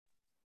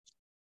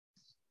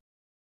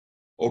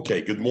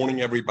Okay, good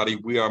morning, everybody.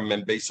 We are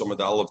Membei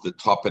Somadal of the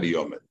top of the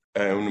Yomit.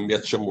 And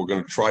we're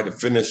going to try to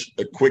finish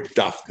a quick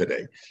daf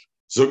today.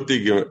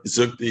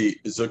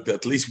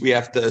 At least we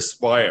have to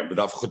aspire. But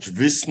auf Gott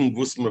wissen,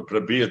 was man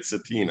probiert zu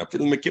tun. Auf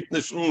jeden Fall gibt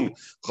nicht schon.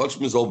 Gott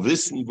soll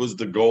wissen, was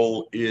the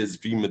goal is,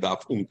 wie man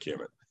darf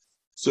umkommen.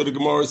 So the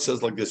Gemara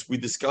says like this. We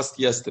discussed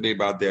yesterday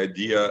about the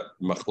idea,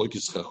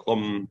 Machlokes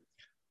Chacham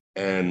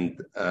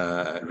and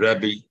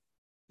Rebbe,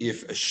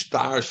 if a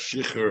star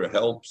shicher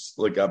helps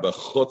like a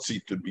chotzi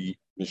to be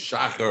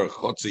mishacher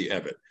chotzi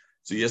evet.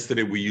 So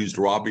yesterday we used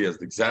Rabbi as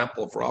the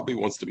example. If Rabbi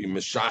wants to be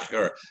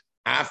mishacher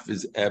half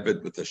his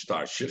evet with a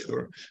star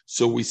shicher,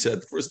 so we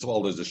said first of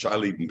all there's a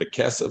shaila even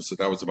bekesev. So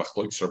that was a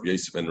machlokes Rabbi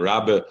Yosef and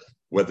Rabbi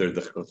whether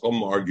the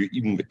chacham argue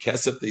even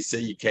bekesev. They say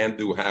you can't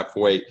do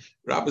halfway.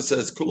 Rabbi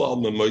says kul al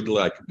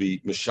memoidla, I could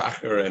be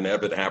mishacher and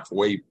evet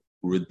halfway.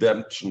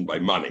 Redemption by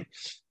money.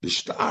 The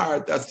star,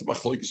 that's the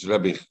machlokes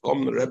Rebbe.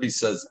 The Rebbe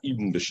says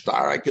even the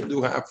star I can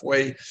do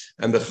halfway,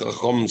 and the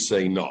chacham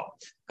say no.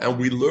 And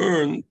we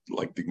learned,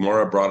 like the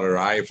Gemara brought a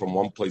eye from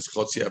one place,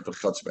 chotzi after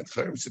chotzi ben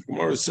chayim. So the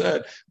Gemara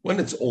said when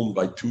it's owned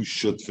by two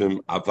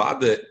shutfim,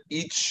 avada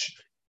each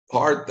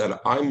part that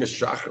I'm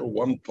meshacher,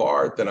 one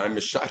part that I'm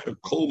meshacher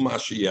kol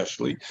mashi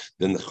yeshli,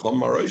 then the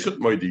chamaroishet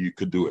moide you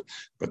could do it.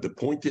 But the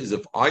point is,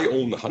 if I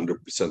own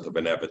 100% of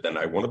an evet and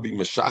I want to be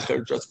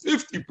meshacher just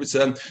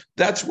 50%,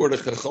 that's where the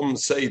chacham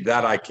say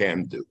that I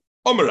can do.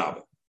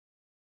 Omerabah,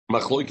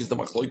 machloikis the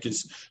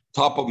machloikis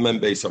top of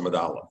membei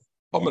samadala.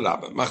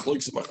 Omerabah,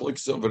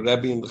 machloikis of a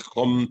rebbe and the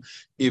chacham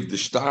if the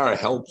star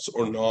helps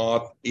or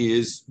not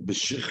is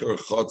beshicher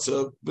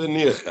chotzav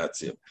v'nir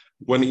chatzim.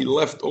 When he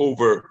left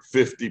over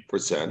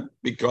 50%,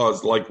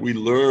 because like we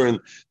learned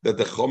that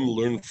the Chum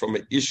learned from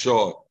an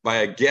Isha, by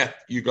a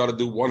get, you got to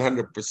do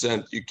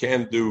 100%, you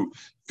can't do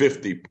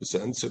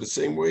 50%. So the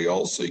same way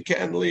also, you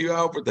can't leave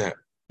over that.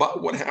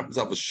 But what happens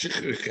if a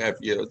Shikhr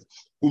Chafiyat,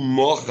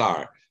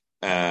 Umochar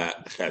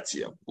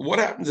Chatziyah? What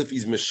happens if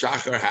he's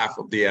Meshacher half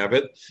of the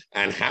Eved,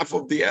 and half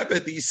of the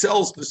Eved he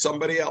sells to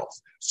somebody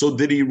else? So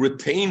did he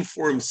retain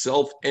for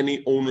himself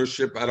any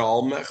ownership at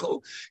all,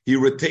 Mechel? He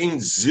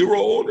retained zero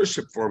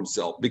ownership for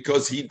himself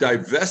because he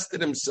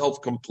divested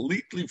himself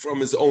completely from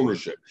his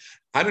ownership.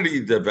 How did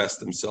he divest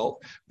himself?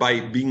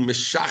 By being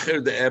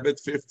Meshacher the Eved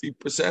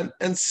 50%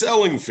 and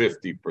selling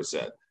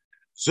 50%.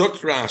 Zot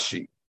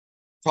Rashi,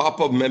 top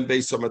of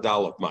Membei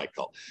Samadal of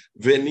Michael.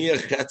 Venir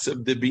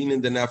Chetzev Debin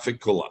in the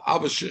Nafikula.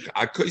 Avashich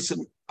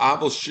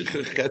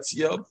Shicher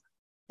Chetziyav.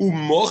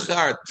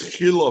 Umochar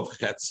Tchilov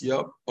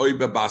Chetziyav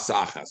Oibe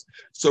Basachas.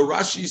 So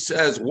Rashi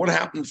says, what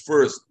happened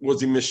first?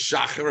 Was he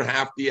Meshacher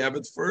half the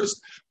Evet first?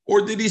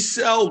 Or did he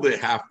sell the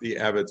half the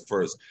Evet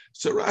first?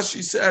 So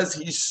Rashi says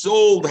he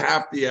sold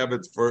half the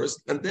Evet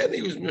first, and then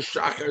he was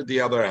Meshacher the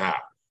other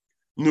half.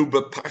 Nu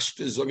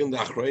bepashte zogen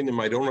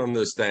dachreinim, I don't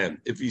understand.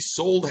 If he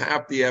sold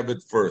half the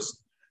Evet first,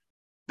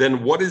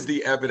 then what is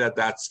the Evet at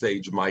that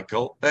stage,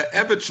 Michael?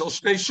 Evet shel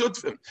shnei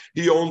shutfim.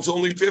 He owns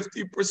only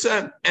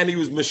 50%, and he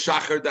was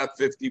meshacher that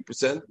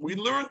 50%. We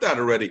learned that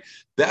already.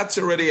 That's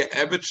already an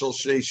Evet shel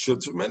shnei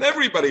shutfim, and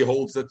everybody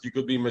holds that you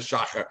could be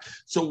meshacher.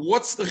 So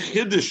what's the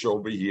chiddush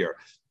over here?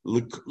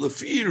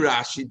 Lefi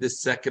Rashi, the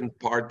second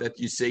part that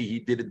you say he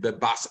did it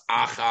bebas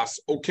achas.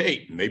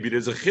 Okay, maybe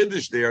there's a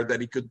chiddush there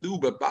that he could do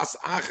bebas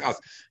achas,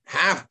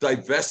 half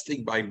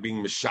divesting by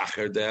being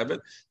meshacher the Evet,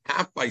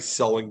 half by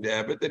selling the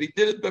Evet, that he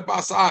did it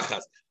bebas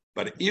achas.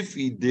 But if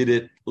he did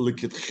it,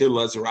 look at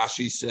Chil, as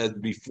Rashi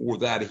said before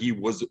that, he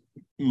was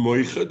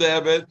moicher the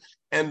Evet,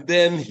 and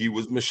then he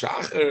was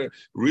meshacher.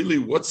 Really,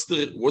 what's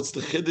the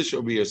chiddush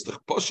over here? It's the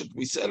poshet.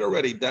 We said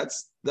already.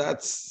 That's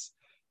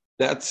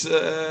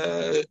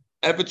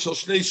Evet shel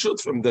shnei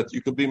shutfim that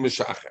you could be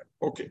meshacher.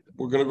 Okay,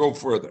 we're going to go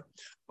further.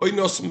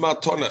 Oynos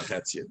matona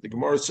chetzia. The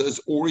Gemara says,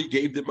 or he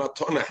gave the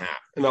matona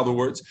half. In other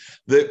words,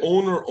 the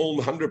owner owned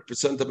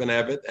 100% of an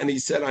Evet, and he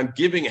said, I'm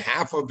giving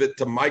half of it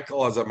to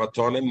Michael as a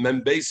matona,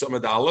 membei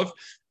samad aleph,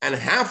 and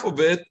half of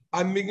it,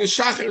 I'm being a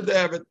shacher the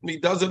Evet. He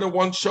does it in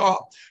one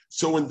shot.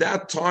 So in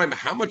that time,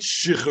 how much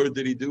shicher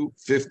did he do?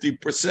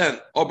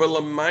 50%. Aber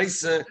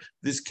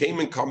this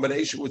came in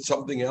combination with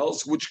something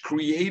else, which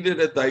created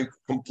a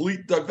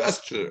complete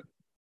divestiture.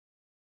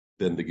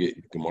 Then the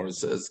Gemara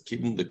says,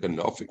 "Given the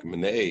kanofik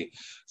menei,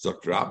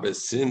 Zakrabe,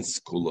 since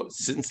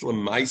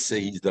Lemaise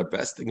he's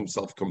divesting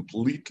himself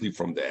completely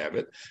from the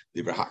Evet.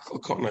 The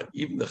Verhakal Kona,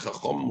 even the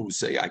Chacham who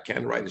say I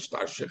can't write a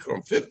star shecher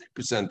on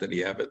 50% of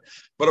the Evet,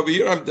 but over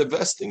here I'm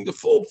divesting the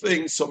full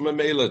thing. So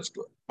Memela it's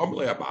good.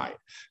 Abai.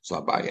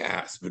 So Abai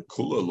asked,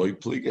 "V'kula loy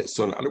pliga."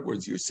 So in other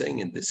words, you're saying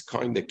in this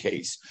kind of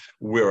case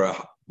where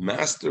a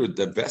master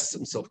divests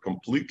himself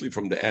completely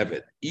from the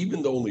Evet,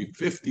 even though only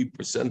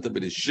 50% of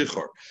it is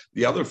shichar,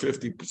 the other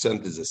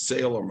 50% is a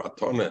sale or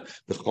matana.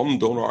 The Chum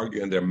don't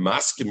argue, and they're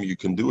masking you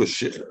can do a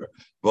shichar.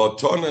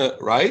 Vatana,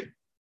 right?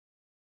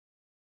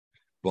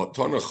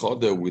 Vatana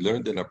choda, we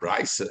learned in a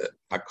brayse,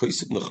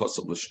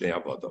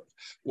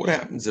 what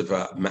happens if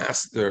a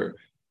master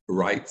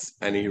writes,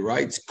 and he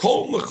writes,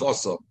 Kol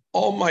nechasav,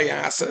 all my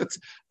assets,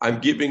 I'm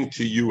giving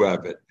to you,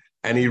 Evet.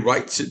 and he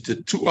writes it to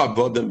two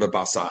avodim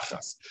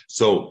b'basachas.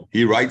 So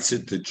he writes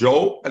it to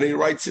Joe and he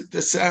writes it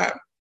to Sam.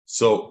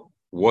 So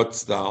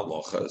what's the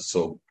halacha?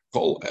 So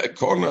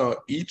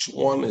each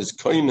one is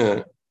kind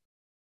of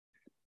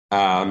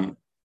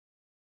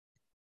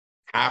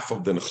half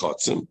of the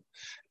nechatzim,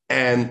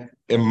 and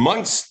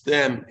amongst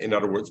them, in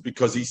other words,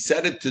 because he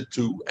said it to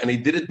two, and he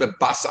did it with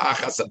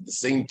basachas at the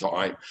same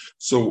time.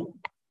 So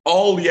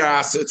all your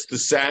assets to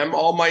Sam,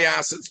 all my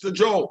assets to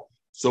Joe.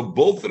 So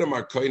both of them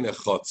are kind of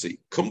chotzi.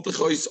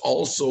 Kumtechois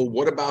also,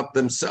 what about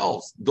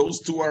themselves? Those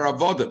two are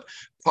avodim.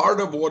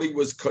 Part of what he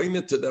was kind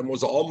of to them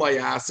was all my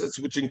assets,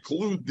 which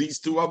include these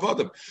two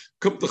avodim.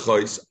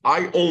 Kumtechois,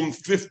 I own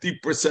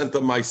 50%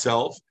 of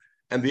myself,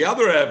 and the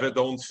other Eved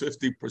owns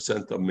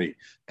 50% of me.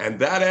 And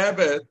that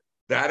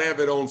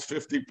Eved owns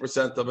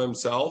 50% of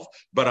himself,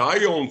 but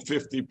I own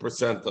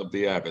 50% of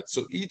the Eved.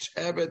 So each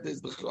Eved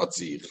is the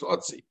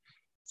chotzi.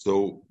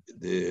 So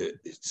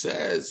it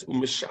says,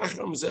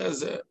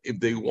 if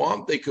they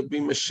want, they could be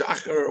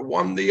meshacher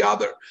one the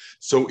other.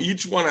 So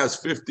each one has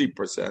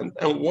 50%,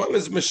 and one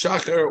is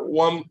meshacher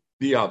one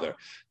the other.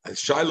 A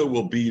shaila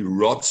will be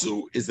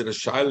rotzu. Is it a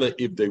shaila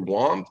if they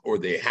want, or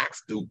they have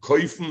to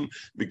koifen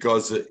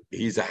because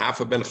he's a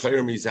half a ben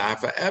chayrim, he's a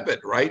half a ebed,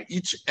 right?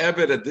 Each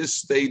ebed at this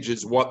stage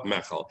is what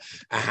mechel?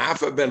 A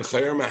half a ben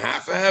chayrim, a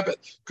half a ebed,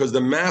 because the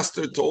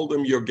master told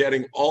him, you're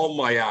getting all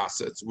my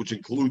assets, which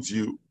includes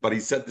you, but he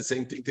said the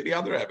same thing to the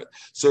other ebed.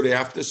 So they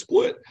have to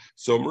split.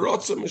 So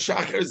rotzu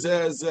meshacher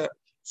says,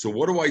 so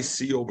what do I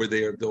see over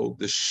there though?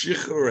 The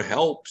shichur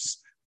helps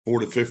for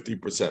the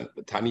 50%.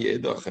 The Tani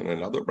Edach and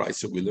another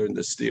brisa we learned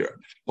the steer.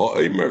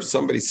 If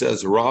somebody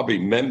says, Rabbi,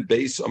 Mem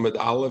Beis Amid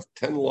Aleph,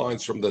 10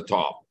 lines from the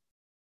top.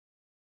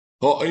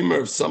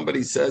 If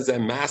somebody says,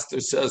 and master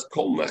says,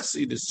 Kol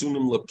Mechsi the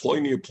Sunim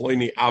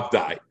Leploini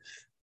Avdai.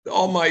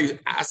 All my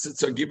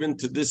assets are given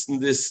to this and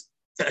this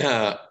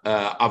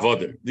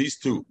avodim, these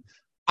two.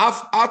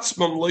 Af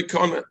Atzmam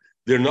Leikona.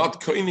 They're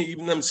not koine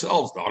even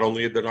themselves. Not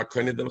only are they not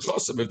koine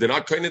themselves, if they're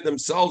not koine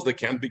themselves, they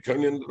can't be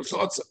koine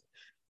themselves.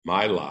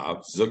 My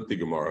love, Zug the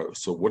Gemara.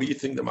 So what do you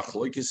think the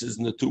machloikis is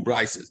in the two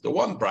brises? The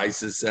one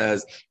brisa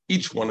says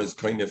each one is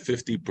kind of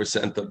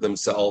 50% of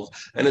themselves,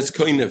 and it's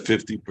kind of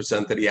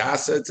 50% of the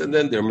assets, and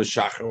then they're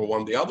meshacher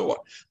one the other one.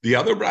 The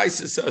other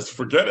brisa says,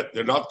 forget it,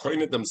 they're not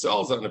kind of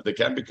themselves, and if they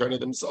can't be kind of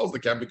themselves, they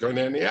can't be kind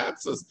of any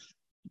assets.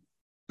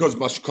 Because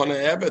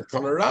mashkana evet,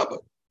 kana rabba.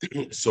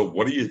 So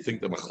what do you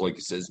think the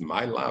machlokes is?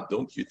 My lab,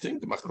 don't you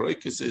think the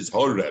machlokes is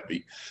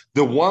Rebbe?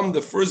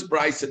 The first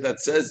brisa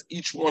that says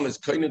each one is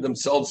kind of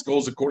themselves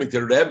goes according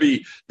to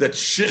Rebbe, that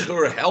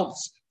shichur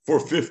helps for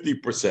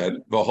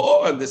 50%.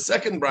 And the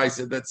second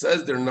brisa that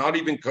says they're not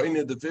even kind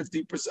of the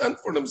 50%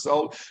 for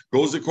themselves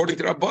goes according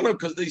to Rabbanan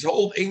because they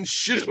hold ain't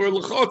shichur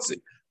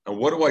l'chotzi. And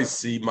what do I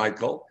see,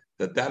 Michael?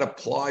 That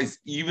applies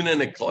even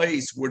in a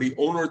case where the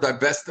owner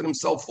divested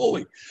himself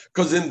fully.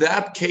 Because in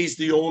that case,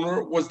 the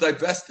owner was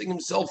divesting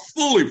himself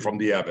fully from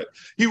the Eved.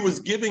 He was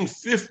giving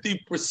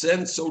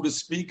 50%, so to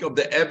speak, of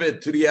the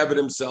Eved to the Eved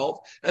himself,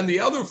 and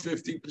the other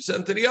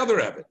 50% to the other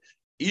Eved.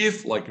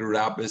 If, like the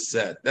Rabbi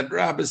said,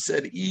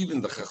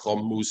 even the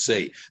Chacham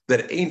Musay,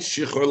 that ain't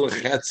shichur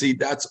lechetzi,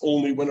 that's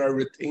only when I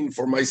retain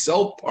for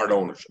myself part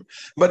ownership.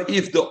 But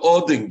if the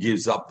Odin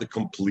gives up the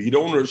complete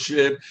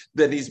ownership,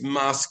 then he's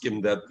masking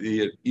that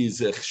there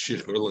is a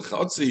shichur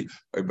lechetzi.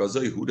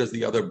 Who does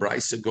the other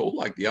brisa go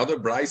like? The other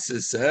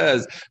brisa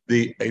says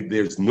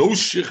there's no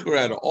shichur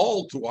at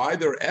all to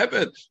either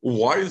Evet.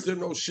 Why is there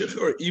no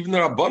shichur? Even the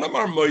Rabbanim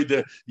are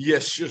moide,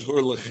 yes,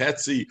 shichur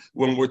lechetzi,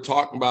 when we're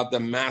talking about the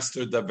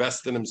master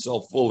divesting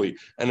himself fully.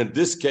 And in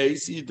this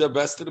case, he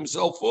divested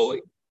himself fully.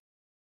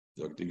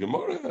 Maybe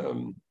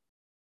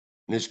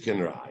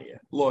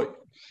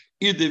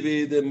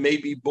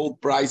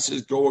both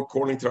prices go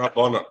according to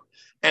Rabbanan.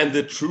 And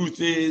the truth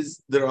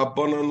is, the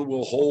Rabbanan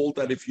will hold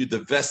that if you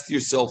divest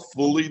yourself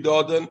fully,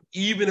 Dodan,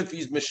 even if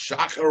he's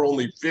Meshacher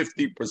only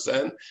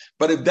 50%,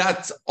 but if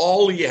that's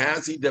all he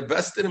has, he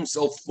divested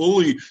himself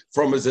fully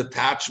from his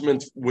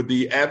attachment with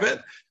the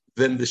Evet,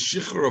 then the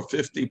shichur of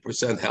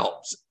 50%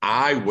 helps.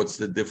 What's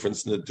the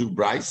difference in the two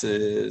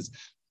brises?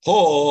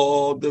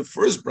 The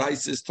first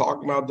brisa is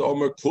talking about the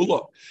Omer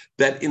Kula,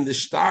 that in the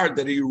star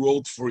that he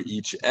wrote for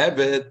each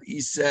Evet,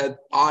 he said,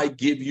 I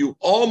give you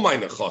all my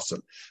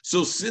nechasim.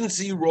 So since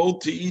he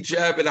wrote to each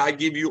Evet, I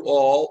give you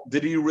all,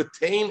 did he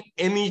retain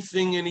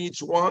anything in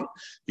each one?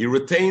 He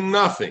retained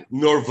nothing,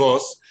 nor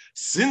vos.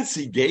 Since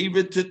he gave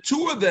it to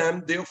two of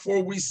them,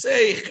 therefore we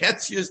say,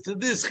 chetzias to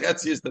this,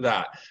 chetzias to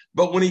that.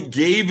 But when he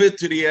gave it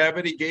to the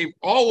Evet, he gave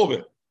all of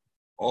it.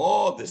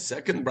 The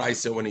second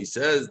brisa, when he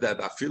says that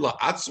afila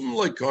atzum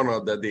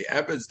loikona, that the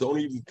Evetz don't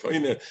even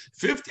kind of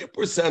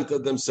 50%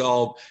 of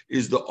themselves,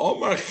 is the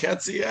Omar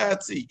Chetzi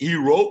Atzi. He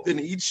wrote in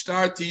each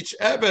star to each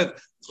Evet,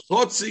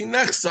 Chotzi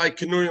Nechsai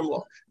Kinuyim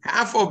Lo.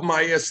 Half of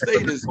my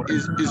estate is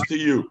to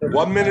you.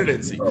 1 minute,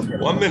 Itzi.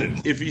 1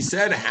 minute. If he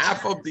said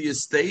half of the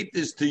estate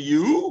is to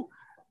you,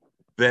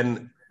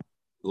 then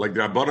Like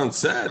the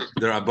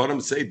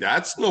Rabbanim say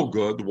that's no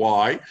good.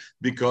 Why?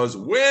 Because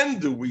when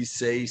do we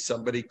say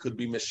somebody could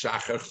be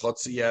Meshacher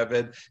Chotzi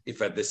Eved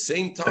if at the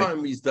same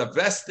time he's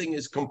divesting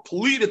his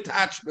complete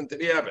attachment to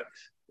the Eved?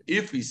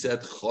 If he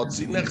said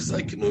Chotzi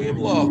Nechsai Knuyim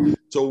Law,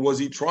 so was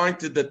he trying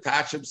to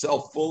detach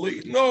himself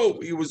fully? No,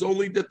 he was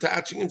only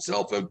detaching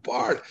himself in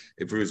part.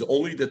 If he was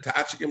only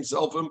detaching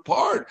himself in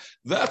part,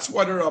 that's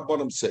what the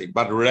Rabbanim say.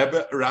 But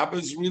Rabbi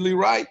is really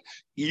right.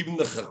 Even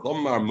the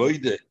Chacham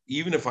Marmoide,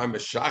 even if I'm a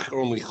Shachar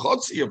only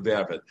Chotzi of the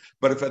Eved,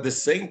 but if at the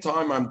same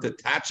time I'm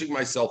detaching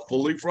myself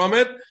fully from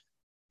it,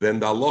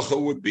 then the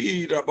halacha would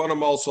be, the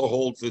Rabbanim also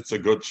holds it's a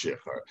good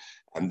shechar.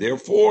 And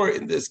therefore,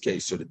 in this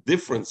case, so the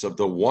difference of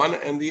the one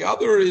and the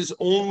other is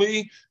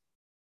only,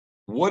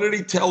 what did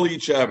he tell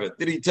each Eved?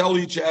 Did he tell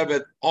each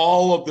Eved,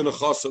 all of the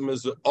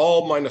nechasim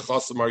all my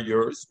nechasim are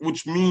yours,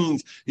 which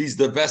means he's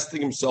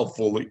divesting himself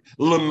fully.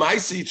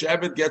 L'maisa, each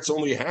Eved gets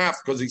only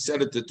half because he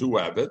said it to two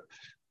Eved.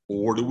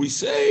 Or do we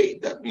say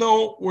that,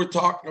 no, we're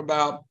talking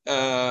about,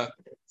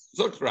 Zok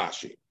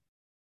Rashi.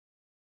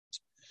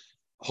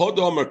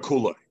 Hodomer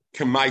Kula,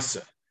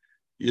 Kemaisa.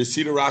 You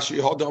see the Rashi,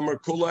 Hodomer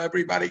Kula,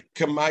 everybody?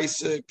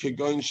 Kemaisa,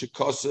 Kegoin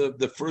Shekosa.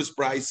 The first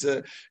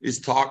brisa is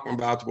talking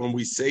about when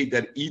we say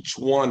that each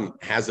one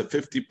has a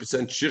 50%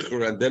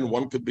 shichur and then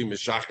one could be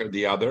Meshacher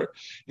the other,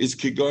 is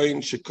Kegoin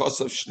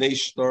Shekosa Shnei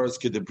Stars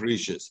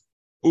Kedebrishis.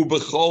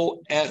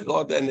 Ubechol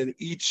echad, and in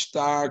each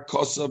star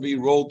Kosavi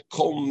wrote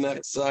Kol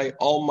Nechsai,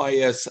 all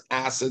my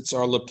assets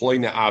are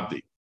Lepleina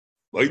Abdi.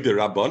 So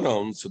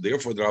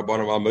therefore the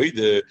Rabbanon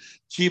Amoide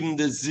Kim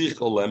the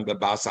Zicholem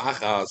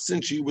Bebasachas,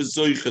 since she was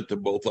Zoichet to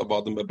both of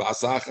them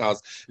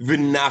Bebasachas,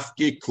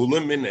 Vinafki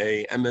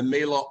Kulimine, and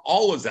Memela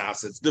all his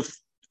assets, the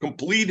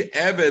complete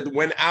Eved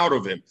went out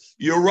of him.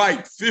 You're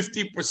right,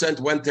 50%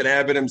 went to the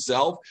Eved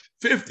himself,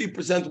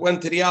 50%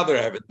 went to the other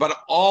Eved, but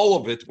all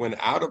of it went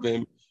out of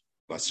him.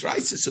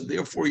 So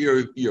therefore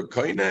you're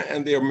koina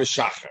and they're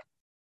meshacher.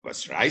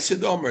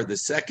 The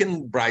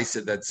second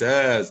brisa that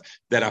says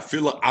that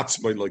afila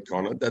atzmai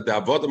loikona, that the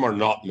avodim are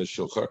not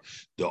meshucher.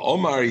 The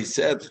Omar, he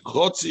said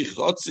chotzi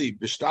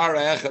b'shtar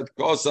echad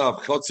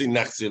kosav chotzi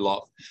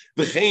nechzilach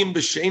v'chein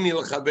b'sheni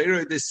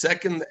l'chavera. The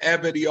second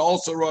Eved he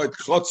also wrote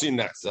chotzi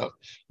nechzach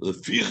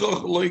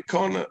lefichach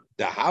loikona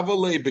the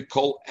havalei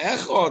b'kol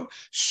echad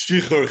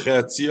shicher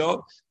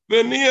chetzia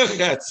v'niach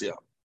chetzia.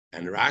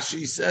 And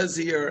Rashi says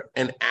here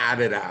an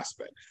added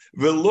aspect.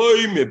 Not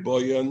only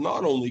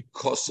not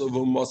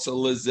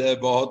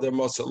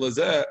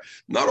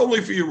only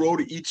if you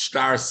wrote each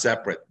star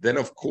separate, then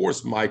of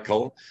course,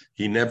 Michael,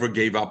 he never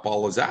gave up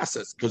all his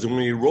assets. Because when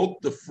he wrote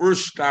the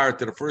first star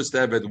to the first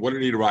Eved, what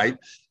did he write?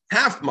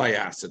 Half my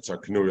assets are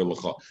Knuri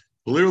L'cha.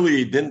 Clearly,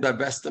 he didn't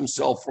divest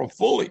himself from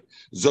fully.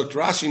 Zot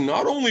Rashi,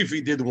 not only if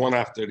he did one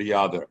after the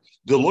other,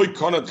 the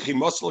loikona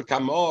d'chimas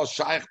l'kama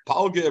shaykh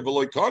palge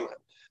v'loikona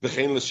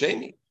v'chein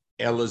l'sheni.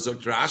 Even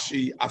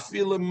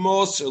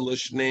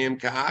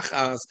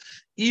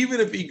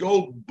if he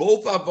go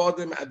both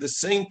avodim at the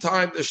same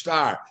time, the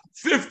star,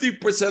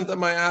 50% of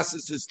my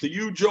assets is to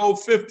you, Joe,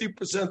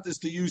 50% is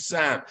to you,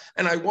 Sam,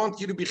 and I want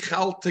you to be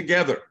held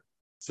together.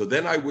 So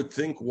then I would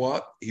think,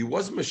 what? He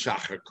was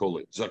Meshacher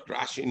Koli. Zok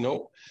Rashi,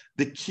 no.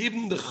 The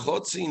Kibn, the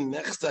Chotzi,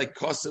 Nechstai,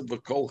 Kosev,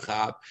 V'kol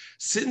Chad,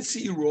 since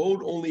he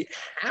wrote only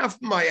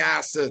half my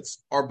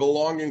assets are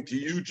belonging to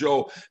you,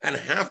 Joe, and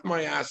half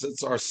my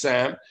assets are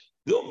Sam,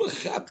 maybe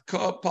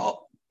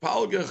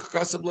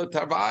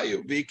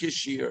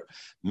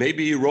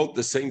he wrote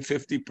the same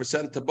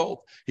 50% to both.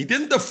 He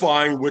didn't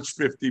define which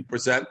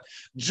 50%.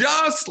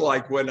 Just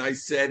like when I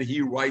said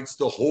he writes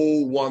the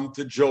whole one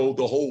to Joe,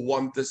 the whole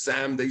one to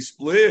Sam, they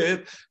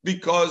split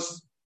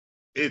because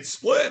it's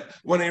split.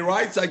 When he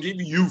writes, I give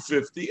you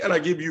 50 and I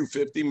give you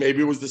 50,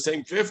 maybe it was the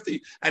same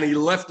 50, and he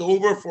left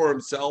over for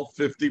himself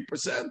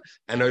 50%.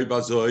 And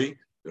Oibazoi,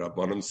 the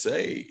Rabbanim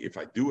say, if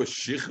I do a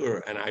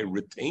shichur and I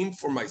retain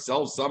for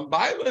myself some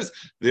bilas,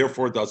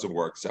 therefore it doesn't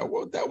work.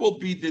 So that will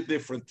be the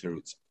different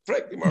roots.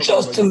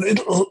 Just a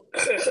little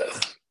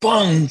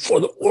pun for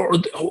the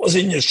word. I was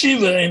in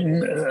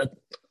yeshiva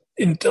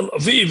in Tel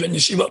Aviv, in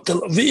yeshiva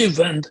Tel Aviv,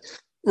 and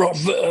Rav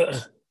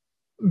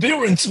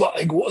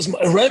Birenzweig was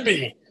my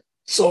Rebbe.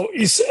 So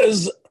he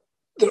says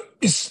there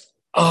is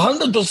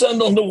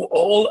 100% on the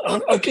wall,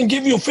 and I can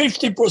give you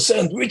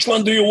 50%. Which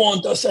one do you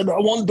want? I said, I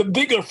want the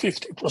bigger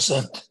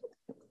 50%.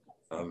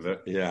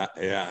 Yeah.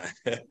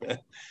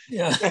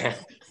 Yeah.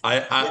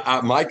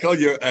 Michael,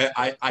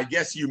 I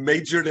guess you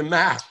majored in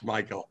math,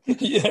 Michael.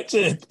 Yeah, that's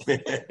it.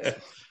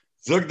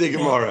 Zog the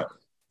Gemara.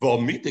 So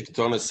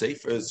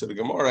the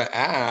Gemara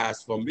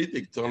asks,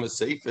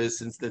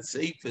 since the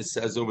Sefer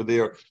says over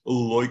there,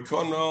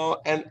 loikona,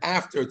 and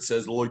after it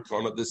says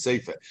loikona, the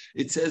Sefer,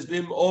 it says,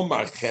 Vim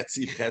Omar,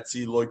 chetzi,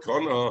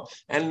 loikona,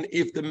 and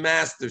if the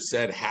master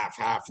said half,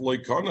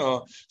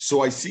 loikona,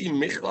 so I see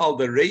Michlal,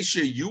 the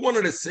Reisha, you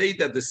wanted to say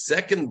that the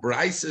second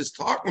Bryce is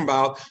talking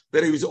about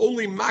that he was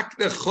only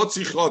makne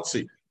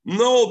chotzi.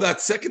 No,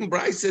 that second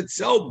brisa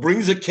itself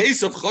brings a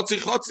case of chotzi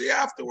chotzi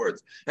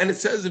afterwards. And it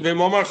says,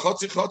 V'momar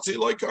chotzi chotzi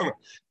loikana.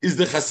 Is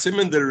the chasim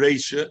and the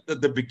reisha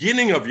that the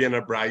beginning of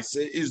Yena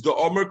brisa is the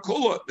Omer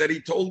Kula, that he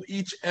told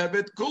each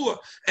Evet Kula.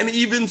 And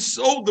even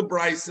so, the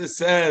brisa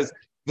says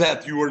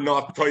that you were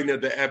not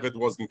koine, the Evet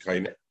wasn't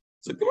koine.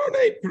 So,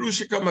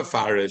 Perushika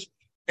Mefarish.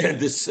 And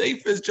the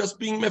safe is just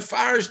being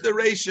mefarish the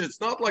reisha.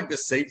 It's not like the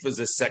safe is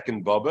a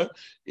second baba.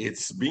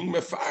 It's being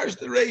mefarish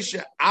the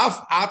reisha.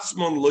 Af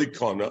atzmon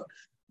loikana.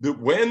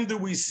 When do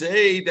we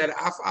say that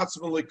af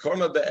atzmon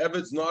loikana, the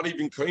evid's not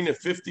even koine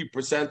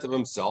 50% of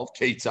himself?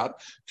 Ketzat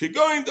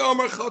going to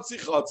Amar Chatzi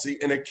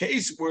Chatzi in a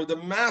case where the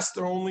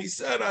master only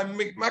said, "I'm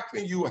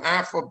making you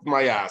half of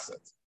my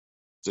assets."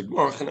 So and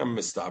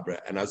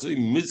as we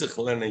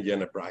mizachlen and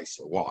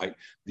yenebraisa. Why?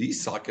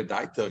 These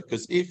sakadaita,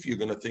 because if you're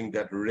going to think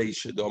that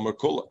reisha domer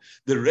kula,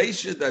 the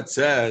reisha that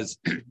says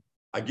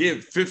I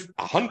give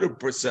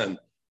 100%,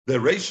 the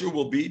ratio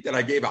will be that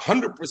I gave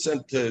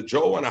 100% to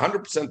Joe and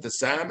 100% to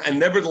Sam, and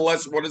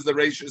nevertheless, what is the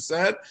ratio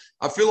said?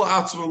 I feel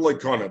atzvul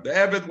lekona. The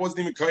Eved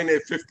wasn't even kind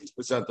of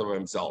 50% of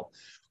himself.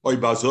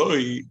 What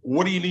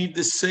do you need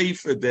the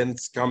safer? Then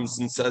comes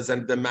and says,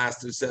 and the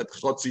master said,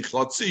 chotzi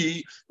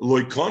chotzi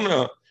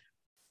lekona.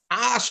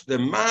 Ash the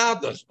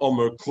Madas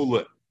Omer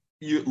Kula.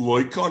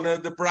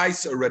 Loikona, the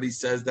price already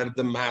says that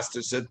the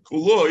master said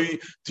Kuloi,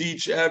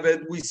 teach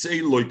Eved, we say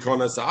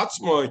Loikona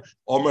Satzmoy,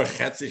 Omer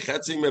Chetzi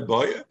Chetzi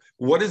Meboya.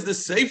 What is the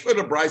safer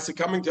the price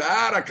coming to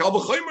add? A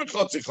Kalbachomer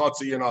Chetzi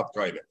Chetzi, you're not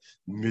kind of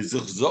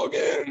Mizach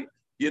Zogen.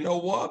 You know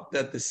what?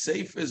 That the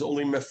safe is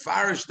only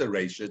mefarish the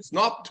ratio. It's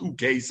not two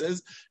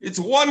cases, it's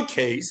one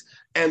case.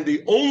 And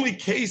the only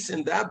case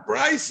in that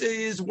price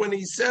is when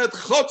he said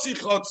Chotzi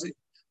Chotzi.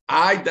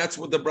 That's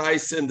what the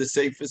Brisa and the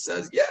Sefer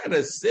says. Yeah,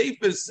 the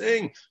Sefer is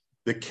saying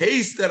the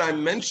case that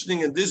I'm mentioning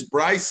in this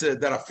Brisa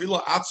that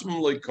Afila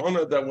Atzmim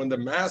Leikona, that when the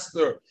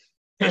master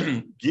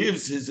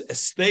gives his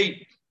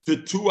estate to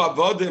two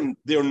Avadim,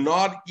 they're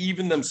not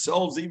even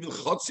themselves, even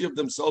Chotzi of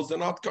themselves, they're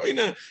not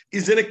Koina,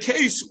 is in a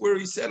case where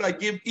he said, I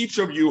give each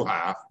of you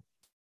half.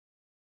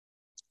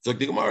 So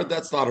the Gemara,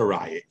 that's not a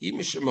raya.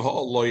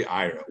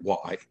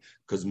 Why?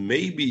 Because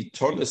maybe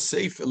Tona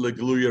Sefer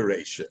Legluya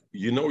Reisha.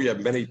 You know, you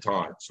have many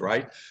times,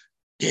 right?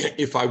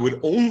 If I would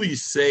only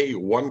say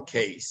one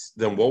case,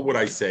 then what would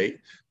I say?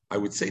 I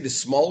would say the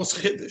smallest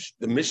chiddush.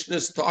 The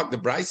Mishnah's talk, the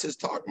Bryce is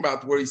talking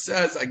about where he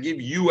says, I give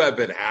you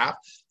Eved half,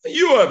 and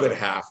you Eved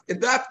half. In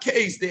that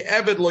case, the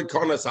Eved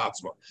loikonas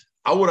atzma.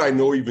 How would I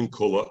know even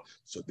kula?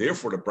 So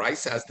therefore, the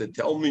Bryce has to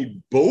tell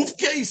me both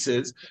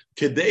cases.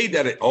 Today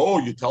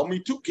you tell me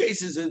two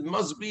cases. It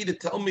must be to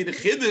tell me the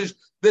chiddush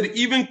that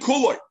even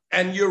kula.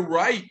 And you're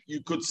right.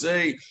 You could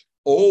say,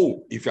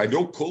 if I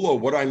know kula,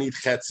 what do I need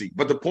chetzi?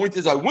 But the point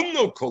is, I wouldn't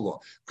know kula,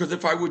 because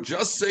if I would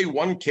just say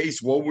one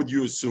case, what would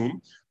you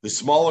assume? The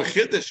smaller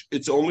chiddush,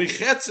 it's only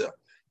chetza.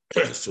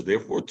 So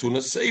therefore,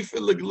 tuna sefer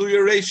legluya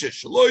reisha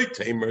shloi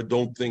tamer.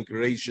 Don't think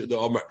reisha the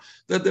omer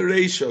that the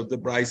reisha of the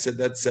brisa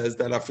that says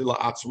that afila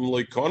atzum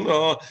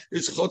loikona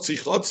is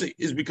chotzi chotzi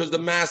is because the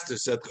master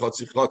said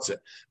chotzi chotzi.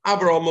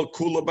 Avraham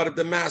kula, but if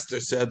the master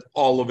said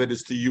all of it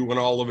is to you and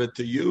all of it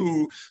to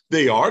you,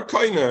 they are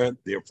kaina.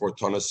 Therefore,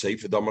 tuna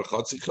sefer the omer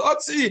chotzi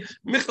chotzi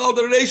michal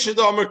the reisha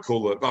the omer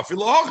kula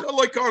afila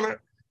loikona.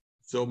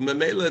 So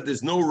memela,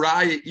 there's no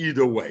raya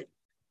either way.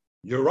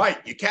 You're right.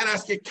 You can't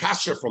ask a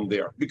kasha from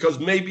there because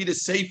maybe the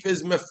safe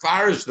is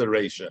mefarish the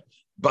reisha,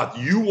 but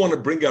you want to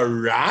bring a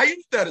raya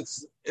that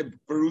it's a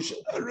perusha.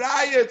 A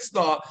raya, it's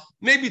not.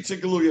 Maybe it's a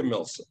galuya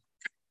milsa.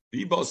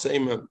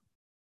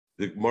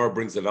 The Gemara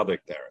brings another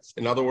teres.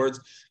 In other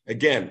words,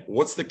 again,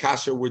 what's the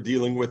kasha we're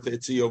dealing with?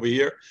 Itzi over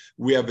here.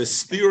 We have a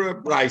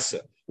stira brisa.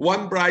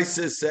 One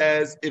brisa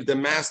says if the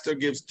master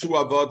gives two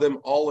avodim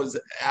all his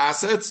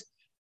assets,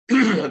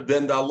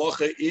 then the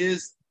halacha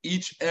is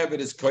each Eved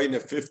is kind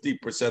of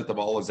 50% of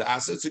all his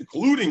assets,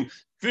 including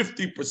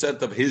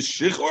 50% of his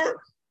shichur,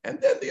 and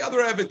then the other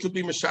Eved could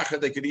be Meshacher,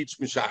 they could each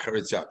Meshacher,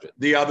 etc.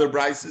 The other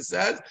Brisa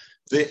says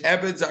the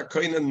Eveds are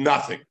kind of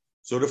nothing.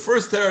 So the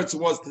first teretz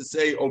was to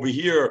say over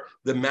here,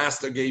 the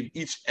master gave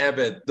each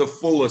Eved the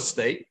full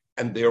estate,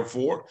 and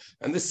therefore,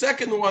 and the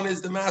second one is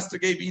the master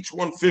gave each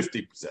one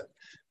 50%.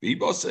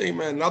 People say,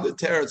 man, another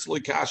teretz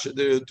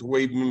loikasha to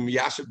wave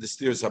Yashav the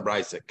steers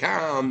habraisa.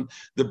 Kam,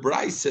 the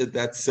Brisa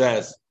that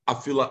says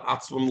Afila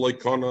Atzvam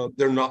Loikona,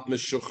 they're not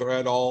Meshucher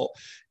at all,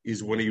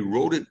 is when he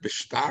wrote it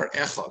Bishtar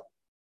Echad.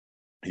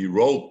 He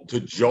wrote to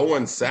Joe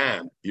and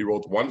Sam. He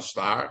wrote one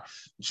star.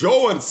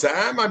 Joe and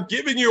Sam, I'm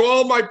giving you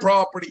all my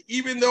property,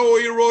 even though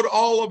he wrote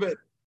all of it.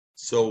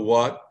 So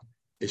what?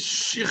 A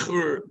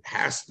shichur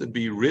has to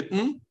be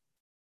written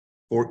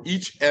for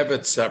each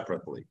Evet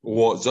separately.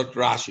 Or Zok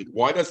Rashi,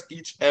 why does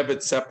each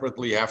Evet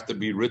separately have to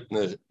be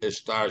written as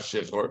star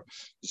shichur?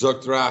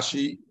 Zok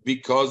Rashi,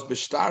 because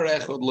b'shtar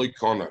echad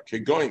loikona.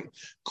 Kegoin,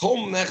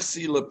 kol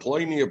nechsi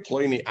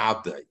leploini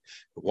abdei.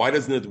 Why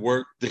doesn't it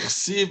work?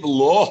 D'chsiv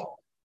lo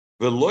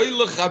v'loi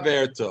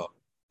lechaverta.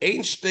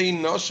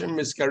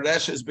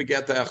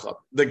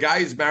 The guy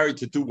is married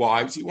to two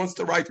wives. He wants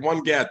to write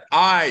one get.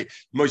 I,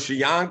 Moshe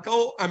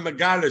Yankel, I'm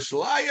Megadish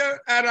liar,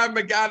 and I'm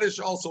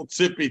Megadish also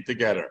Tzipi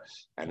together.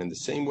 And in the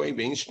same way, two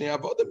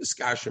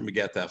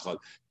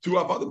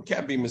avodim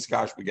can't be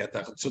miskash beget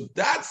echad. So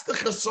that's the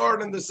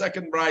chesed in the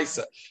second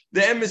brisa.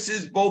 The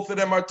emissaries, both of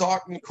them are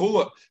talking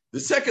kula. The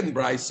second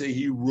brisa,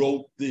 he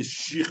wrote the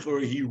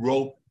shichur, he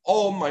wrote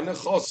all my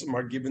nechosim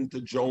are given to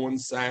Joe and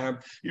Sam.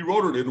 He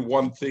wrote it in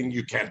one thing.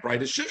 You can't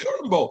write a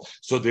shichur in both.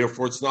 So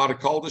therefore, it's not a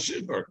call to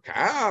shichur.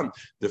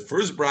 The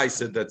first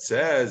brisa that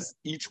says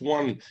each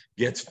one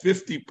gets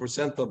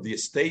 50% of the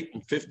estate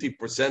and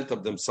 50%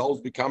 of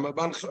themselves become a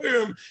ban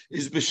chayim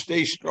is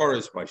b'shtei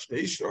shtaris, by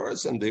shtei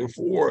shtaris, and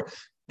therefore,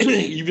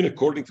 even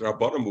according to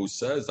Rabbanim, who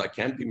says I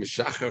can't be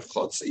mishacher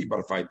chotzi, but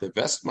if I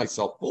divest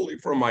myself fully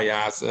from my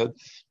asset,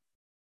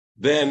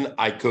 then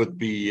I could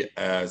be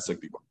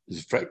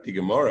the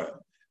Gemara.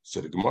 So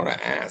the Gemara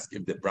asks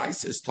if the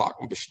Brisa is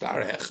talking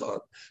b'shtar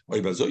echad,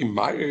 why does the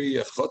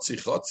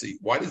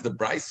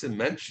Brisa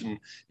mention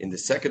in the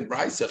second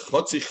Brisa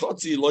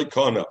chotzi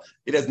loikana?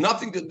 It has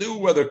nothing to do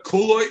whether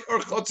kuloi or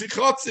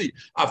chotzi.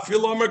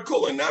 Afilam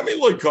kuloi nami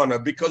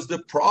loikana, because the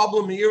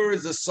problem here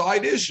is a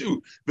side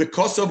issue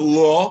because of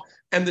law,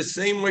 and the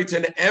same way to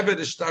an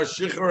eved shtar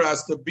shichur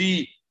has to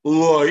be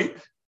loy.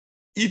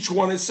 Each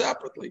one is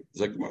separately. It's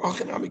like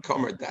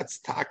that's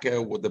taka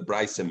what the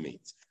brisa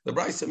means. The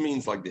brisa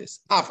means like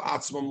this.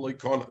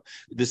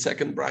 The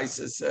second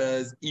brisa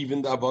says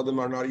even the avodim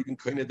are not even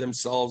koine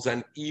themselves,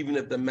 and even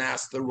if the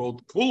master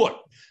wrote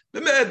kula.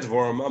 The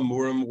medvorim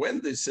amurim, when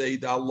they say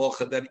the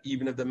halacha that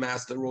even if the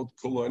master wrote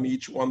kula on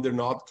each one, they're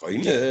not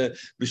koine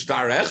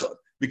b'shtar echad,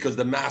 because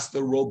the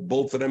master wrote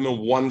both of them in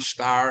one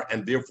star,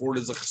 and therefore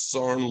there's a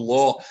chesron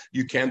law.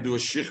 You can't do a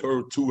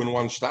shichur or two in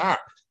one star.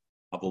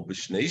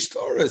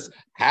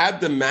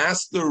 Had the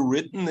master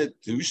written it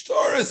two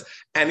stars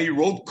and he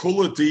wrote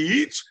kula to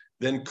each,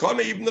 then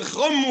Kana even the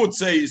Chum would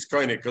say he's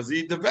Kana because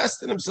he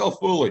divested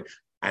himself fully.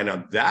 And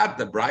on that,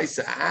 the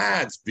Brisa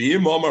adds,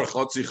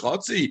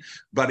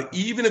 but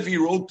even if he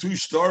wrote two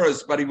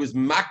stars, but he was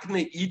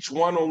makne each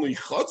one only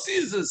chotzi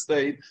is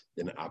estate,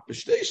 then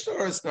apeshtei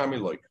stars nami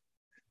like.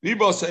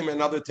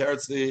 Another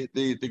teretz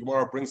the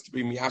Gemara brings to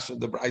be miyasha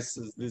the Brisa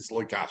is this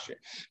loikashe.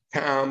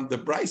 The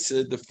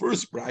Brisa, the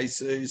first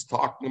Brisa is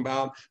talking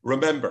about.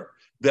 Remember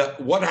where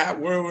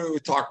we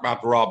talk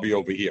about Rabbi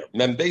over here.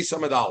 Membei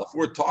Samad Aleph.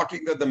 We're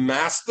talking that the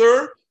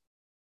master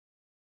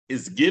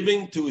is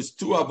giving to his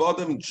two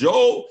avodim,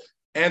 Joe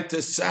and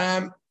to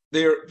Sam,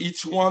 their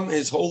each one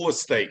his whole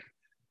estate.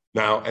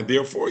 Now and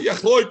therefore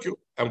yachloiku,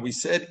 and we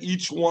said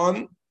each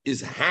one is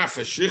half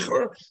a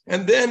shichur,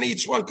 and then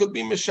each one could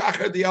be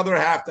meshacher the other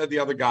half that the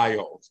other guy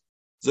owns.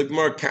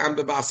 Zigmar kam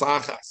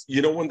bebasachas.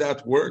 You know when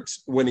that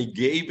works? When he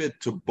gave it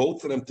to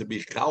both of them to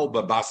be chal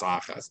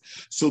bebasachas.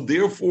 So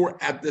therefore,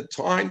 at the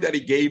time that he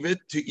gave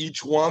it to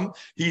each one,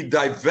 he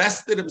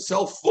divested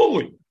himself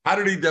fully. How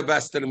did he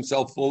divest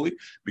himself fully?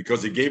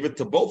 Because he gave it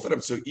to both of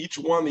them. So each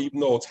one, even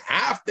though it's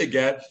half they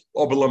get,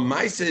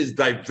 his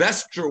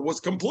divestiture was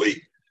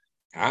complete.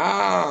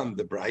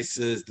 The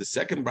Brisa, the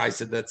second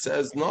Brisa that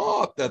says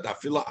not that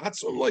afila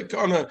atzum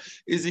loikana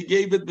is he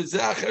gave it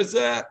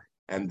b'zeh,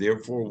 and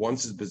therefore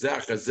once it's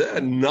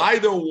b'zeh,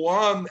 neither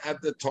one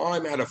at the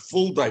time had a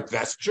full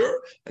divestiture,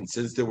 and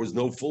since there was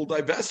no full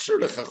divestiture,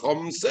 the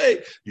Chacham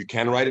say you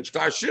can write a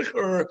shtar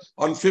shichur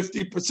on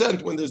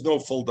 50% when there's no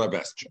full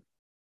divestiture.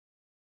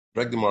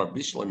 If you're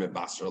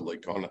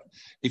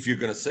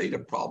going to say the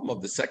problem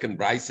of the second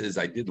Brisa is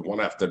I did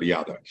one after the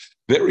other,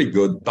 very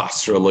good,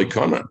 Basra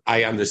Loikana.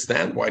 I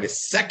understand why the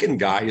second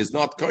guy is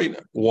not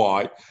koina.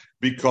 Why?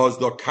 Because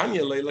the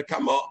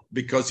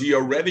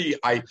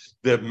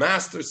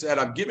master said,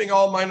 I'm giving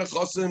all my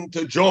nechosim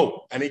to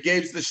Joe, and he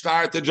gives the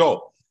shtar to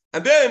Joe.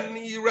 And then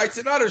he writes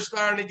another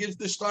shtar and he gives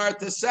the shtar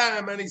to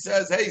Sam, and he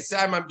says, hey,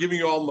 Sam, I'm giving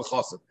you all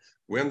nechosim.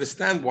 We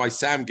understand why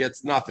Sam gbut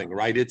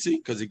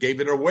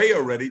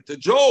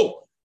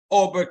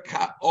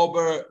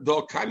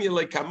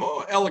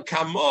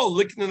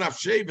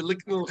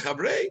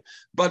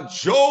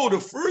Joe, the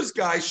first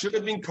guy, should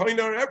have been kind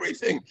of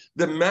everything.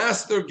 The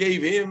master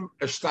gave him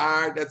a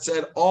star that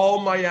said, all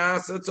my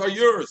assets are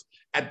yours.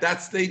 At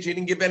that stage, he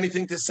didn't give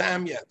anything to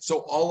Sam yet.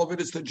 So all of it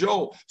is to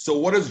Joe. So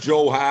what does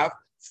Joe have?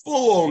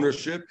 Full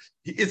ownership.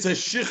 It's a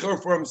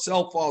shichur for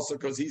himself also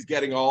because he's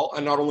getting all.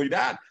 And not only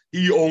that,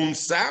 he owns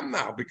Sam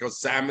now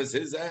because Sam is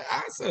his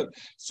asset.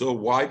 So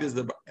why does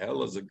the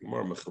that's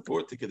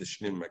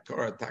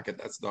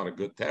not a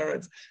good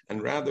teretz,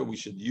 and rather we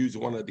should use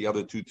one of the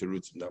other two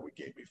terutzim that we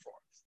gave before.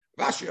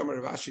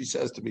 Rashi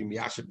says to be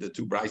miyashiv the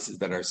two brises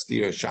that are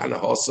steer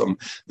shana hosam.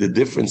 The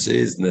difference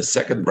is in the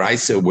second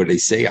brisa where they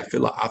say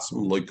afila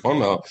atzum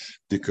loikona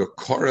the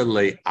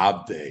korele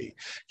abde.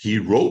 He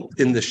wrote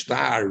in the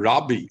shtar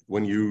Rabbi,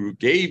 when you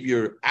gave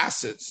your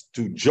assets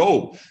to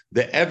Joe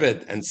the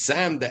eved and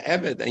Sam the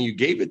eved, and you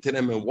gave it to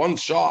them in one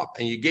shop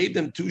and you gave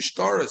them two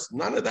stars.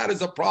 None of that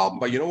is a problem.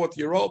 But you know what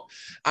you wrote?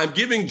 I'm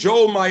giving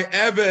Joe my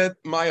eved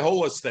my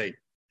whole estate.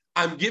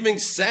 I'm giving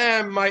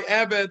Sam my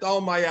eved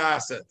all my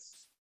assets.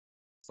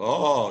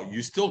 Oh,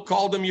 you still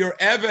called him your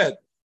Eved.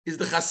 Is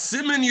the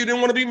Chasimin you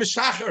didn't want to be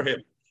Meshacher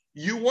him?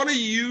 You want to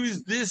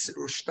use this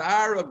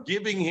star of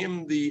giving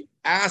him the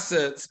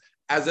assets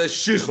as a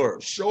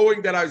shichur,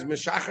 showing that I was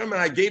Meshacher and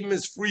I gave him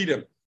his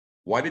freedom.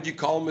 Why did you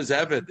call him his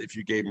Eved if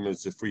you gave him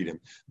his freedom?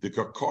 The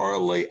Kakar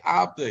Le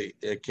Abde,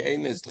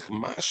 again, is the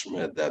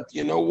Mashma that,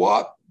 you know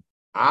what?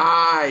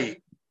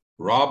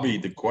 Robbie,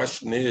 the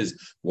question is,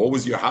 what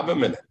was your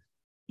Habam in it?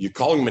 You're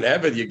calling him an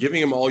Eved, you're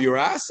giving him all your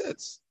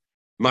assets.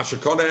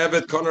 Mashakona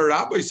Eved Kona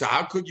Rabbi. So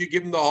how could you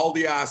give him all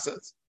the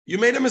assets? You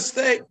made a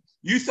mistake.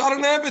 You thought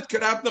an Eved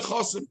could have the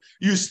chosim.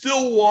 You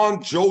still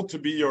want Joe to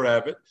be your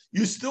Eved.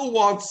 You still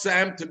want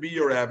Sam to be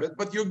your Eved,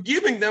 but you're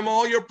giving them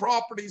all your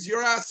properties,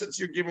 your assets.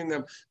 You're giving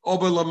them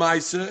Ober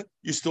Lamaisa.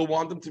 You still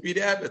want them to be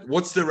the Eved.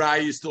 What's the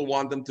Rai? You still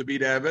want them to be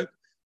the Eved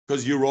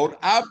because you wrote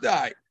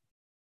Abdai.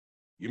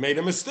 You made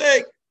a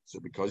mistake. So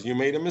because you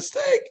made a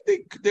mistake,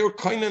 they're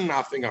kind of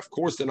nothing. Of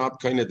course, they're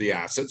not kind of the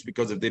assets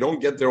because if they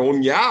don't get their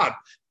own yad,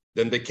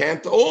 then they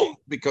can't own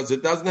because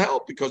it doesn't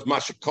help. Because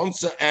Masha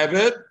Konsa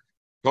Eved,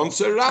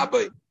 Konsa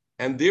Rabbi.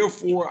 And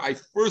therefore, I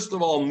first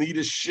of all need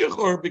a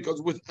shichur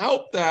because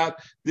without that,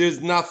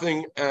 there's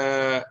nothing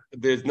that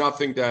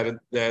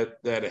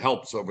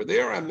helps over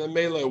there, and the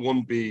mela it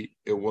wouldn't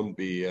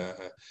be a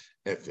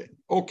thing.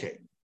 Okay.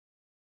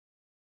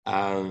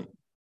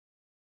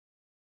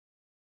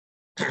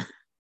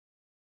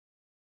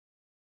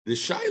 The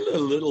shaila a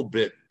little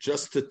bit,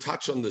 just to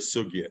touch on the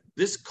sugya,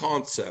 this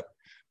concept,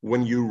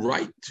 when you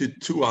write to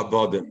two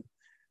avodim,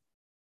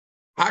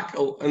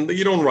 and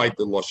you don't write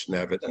the Lashon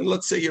Eved, and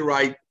let's say you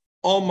write,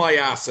 all my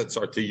assets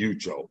are to you,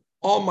 Joe.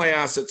 All my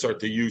assets are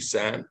to you,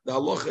 Sam. The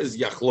halacha is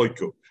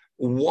yachloiku.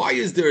 Why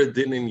is there a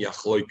din in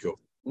yachloiku?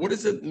 What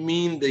does it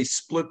mean they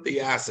split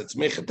the assets?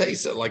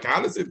 Mechatesa, like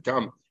how does it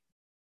come?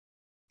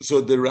 So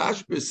the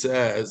Rashba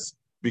says,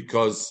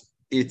 because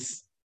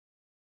it's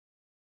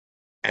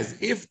as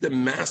if the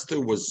master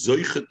was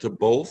zoichet to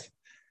both,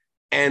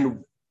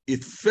 and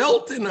it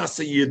felt in us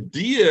a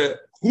yediyah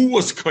who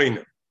was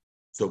koinem.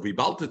 So we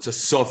balt it's a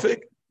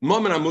suffix,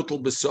 mamen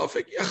amutel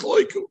besufik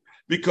yachloiku,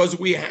 because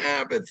we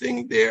have a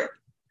thing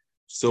there.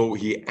 So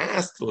he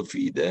asked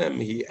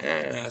Lefidem, he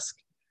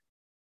asked,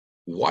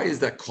 why is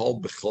that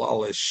called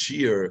Bechlal a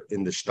shear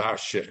in the Shtar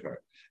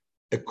Shecher?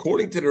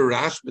 According to the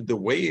Rashba, the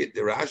way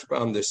the Rashba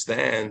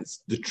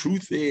understands, the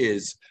truth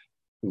is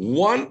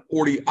one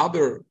or the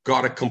other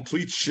got a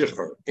complete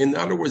shecher. In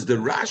other words, the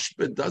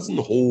Rashba doesn't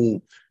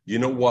hold, you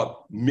know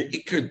what,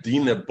 Me'ikar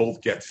Dina both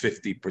get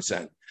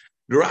 50%.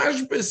 The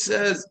Rashba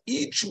says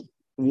each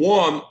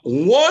one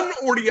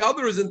or the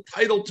other is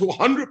entitled to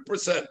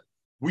 100%.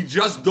 We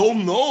just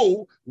don't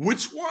know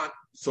which one.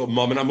 So,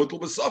 Mamen Amutel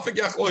B'Safek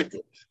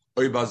Yachloikel.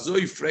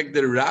 Oibazoi fragt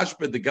der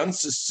Rashba, the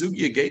ganze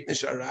Sugya geht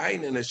nicht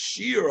rein in a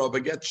shear of a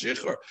get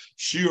shicher.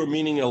 Shear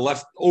meaning a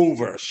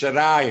leftover,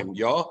 sharayim,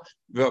 ja?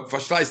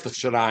 Verstehst du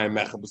sharayim,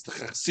 Mechel, bist du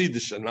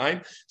chassidische,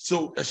 nein?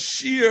 So, a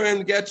shear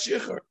and get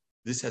shicher.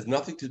 This has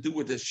nothing to do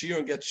with the shear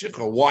and get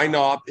shicher. Why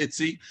not,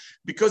 Itzi?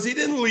 Because he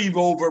didn't leave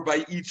over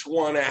by each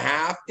one a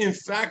half. In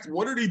fact,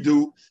 what did he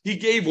do? He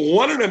gave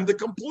one of them the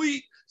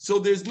complete. So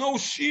there's no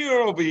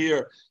shear over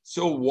here.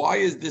 So why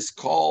is this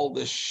called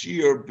the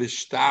shear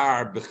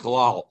b'shtar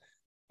b'chlal?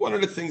 One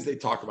of the things they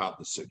talk about in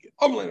the sugya.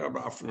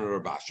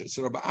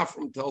 So Rabbi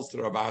Afram tells to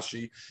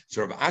Rabashi,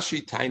 so Rabbi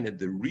Ashi Taina,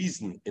 the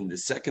reason in the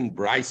second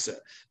brisa,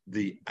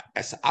 the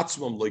es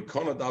atzmam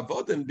loikona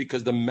davodim,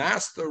 because the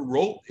master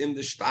wrote in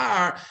the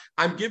shtar,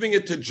 I'm giving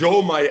it to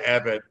Joe, my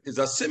Eved, is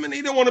a simon.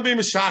 He didn't want to be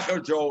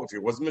Meshacher Joe. If he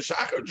wasn't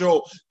Meshacher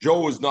Joe,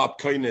 Joe is not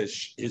kind of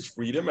his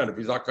freedom, and if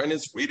he's not kind of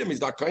his freedom,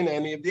 he's not kind of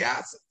any of the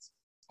assets.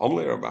 When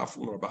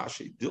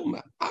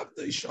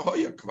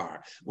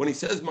he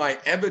says my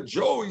Eved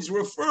Joe, he's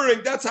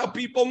referring, that's how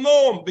people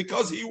know him,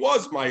 because he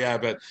was my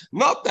Eved.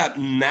 Not that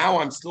now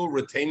I'm still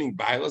retaining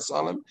bias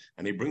on him.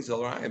 And he brings it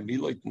around and be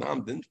like,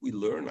 Nam, didn't we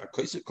learn?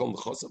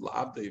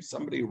 If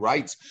somebody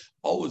writes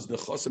always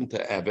nechosim to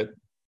Eved,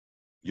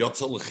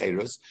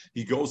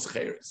 he goes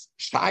cheres.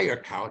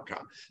 Shtayer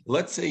karka.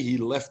 Let's say he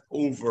left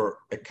over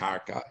a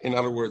karka. In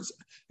other words,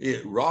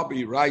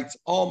 Rabbi writes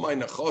all my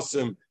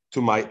nechosim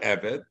to my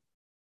Eved,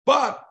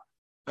 but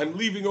I'm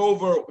leaving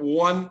over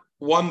one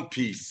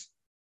piece,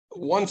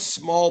 one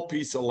small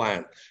piece of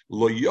land.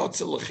 Lo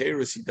yotze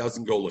lecheres, he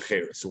doesn't go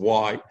lecheres.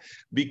 Why?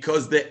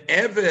 Because the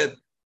Eved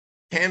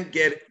can't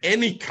get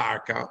any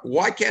karka.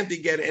 Why can't he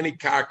get any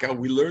karka?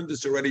 We learned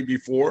this already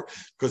before,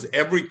 because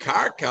every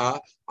karka,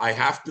 I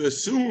have to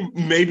assume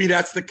maybe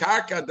that's the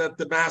karka that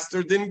the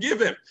master didn't give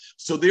him.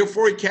 So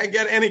therefore, he can't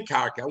get any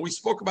karka. We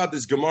spoke about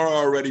this Gemara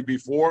already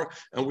before,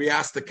 and we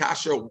asked the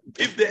kasha,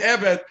 if the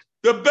Eved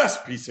the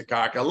best piece of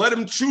karka. Let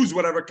him choose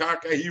whatever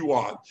karka he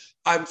wants.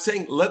 I'm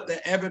saying let the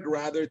Eved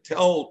rather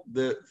tell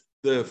the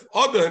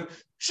other,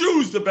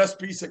 choose the best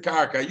piece of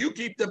karka. You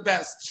keep the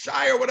best,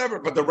 shy or whatever,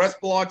 but the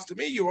rest belongs to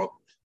me. All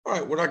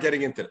right, we're not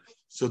getting into it.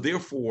 So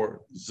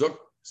therefore,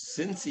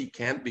 since he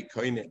can't be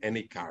koine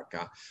any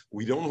karka,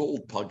 we don't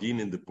hold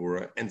pagin in the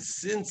bura. And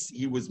since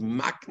he was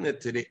makna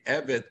to the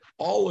Eved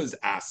all his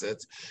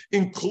assets,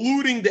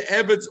 including the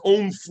Eved's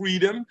own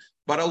freedom,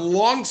 but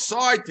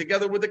alongside,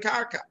 together with the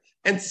karka.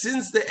 And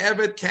since the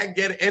Eved can't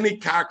get any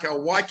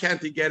karka, why can't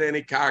he get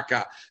any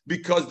karka?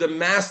 Because the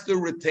master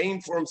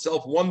retained for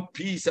himself one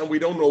piece, and we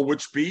don't know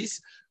which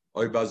piece.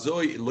 And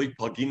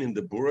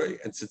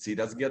since he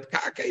doesn't get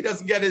karka, he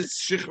doesn't get his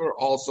shikhr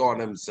also on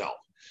himself.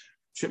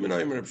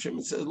 Rab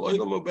Shimon says,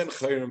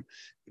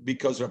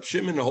 because Rab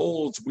Shimon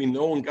holds, we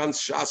know in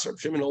Gans Shas, Rab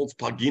Shimon holds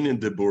pagin in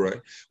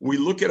debure. We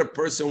look at a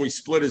person, we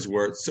split his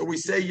words. So we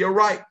say, you're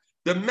right.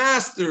 The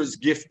master's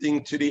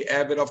gifting to the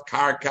Eved of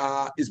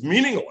karka is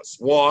meaningless.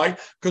 Why?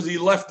 Because he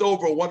left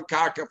over one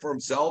karka for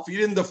himself. He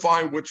didn't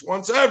define which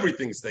one, so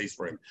everything stays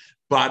for him.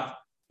 But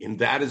in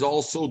that is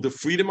also the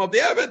freedom of the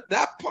Eved.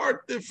 That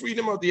part, the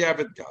freedom of the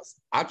Eved goes.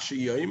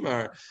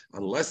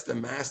 Unless the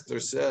master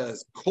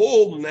says,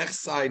 Kol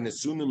nechsai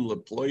nesunim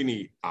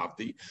leploini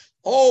avdi,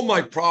 all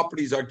my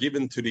properties are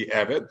given to the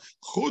Eved,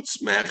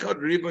 chutz mechad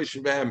riba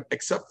shvem,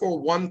 except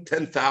for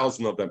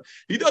 1/10,000 of them.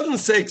 He doesn't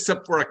say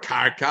except for a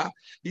karka.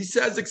 He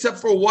says except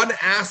for one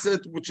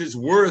asset which is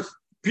worth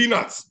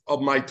peanuts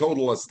of my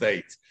total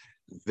estate.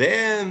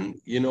 Then,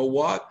 you know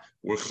what?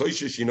 We're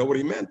choishish, you know what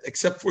he meant?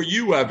 Except for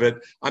you, Eved,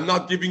 I'm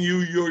not giving you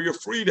your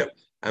freedom.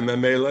 And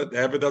Memela, the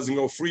Eved doesn't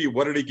go free.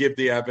 What did he give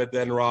the Eved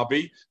then,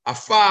 Rabbi?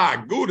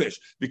 Afa, goodish.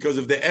 Because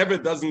if the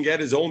Eved doesn't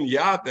get his own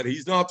yad, that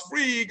he's not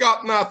free, he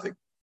got nothing.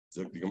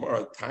 So the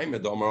Gemara,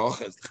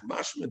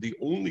 the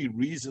only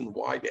reason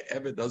why the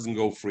Eved doesn't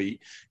go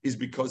free is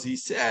because he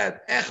said,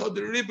 and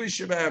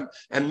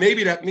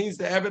maybe that means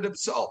the Eved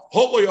himself.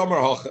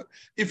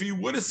 If he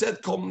would have said,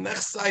 it would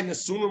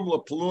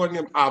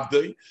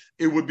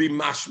be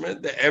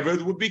mashmed, the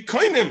Eved would be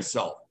kind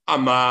himself.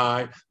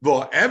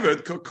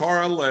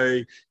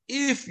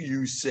 If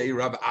you say,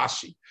 Rav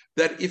Ashi,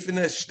 that if in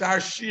a star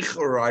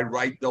shichur I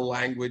write the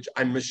language,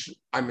 I'm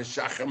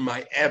meshachem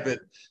my Eved,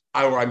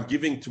 or I'm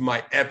giving to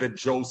my Eved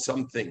Joe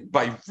something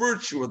by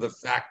virtue of the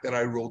fact that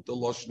I wrote the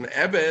Lashon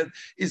Eved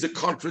is a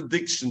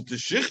contradiction to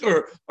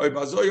Shichur.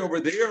 Over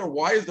there,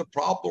 why is the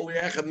problem only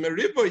Echad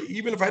Meriba?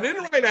 Even if I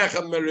didn't write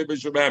Echad Meriba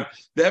Shabam,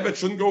 the Eved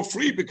shouldn't go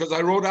free because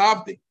I wrote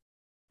Avdi.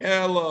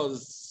 Hello,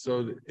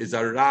 so is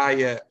a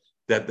raya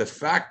that the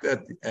fact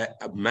that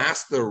a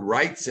master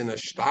writes in a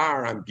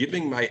star, I'm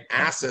giving my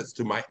assets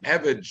to my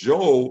Eved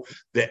Joe,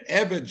 the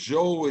Eved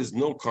Joe is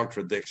no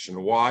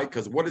contradiction. Why?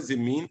 Because what does it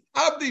mean?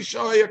 Abdi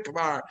Shaya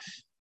Kvar.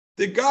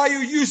 The guy who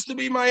used to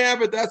be my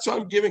Eved, that's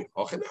what I'm giving.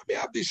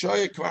 Abdi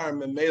Shaya Kvar,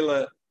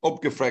 Memela,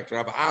 Opgefrekt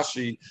Rav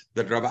Ashi,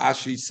 that Rav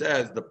Ashi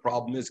says the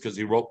problem is because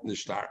he wrote in the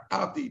star.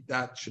 Abdi,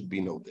 that should be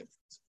no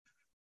difference.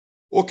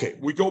 Okay,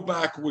 we go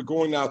back, we're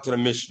going now to the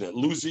Mishnah.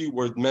 Luzi,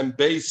 we're Mem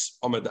Beis,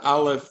 Ahmed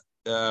Aleph,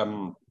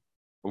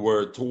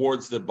 we're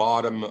towards the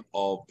bottom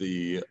of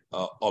the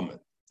Amid,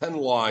 10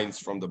 lines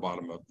from the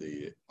bottom of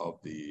the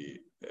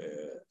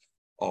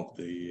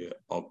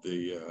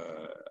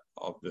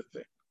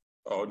thing.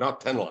 Oh, not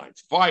 10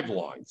 lines, 5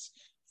 lines,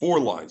 4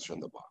 lines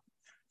from the bottom.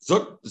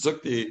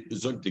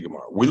 Zuk the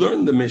Gemara. We learned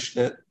in the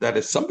Mishnah that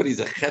if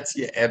somebody's a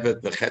chetzia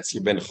evet, the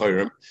chetzia ben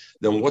chayrim,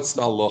 then what's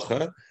the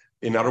halacha?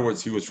 In other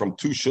words, he was from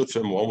 2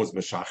 shutrim, one was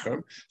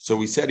meshachrim. So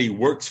we said he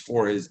works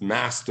for his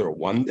master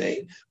one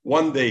day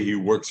he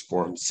works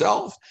for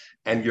himself.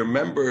 And you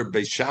remember,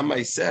 Beis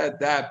Shammai said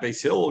that,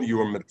 Beis Hillel, you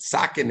were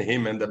mitzakin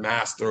him and the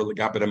master,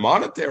 like the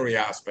monetary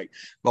aspect.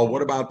 But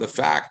what about the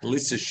fact,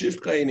 Lissa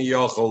Shivcha eni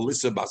yochel,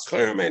 Lissa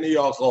Baschayim eni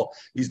yochel,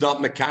 he's not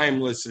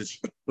Mekayim, Lissa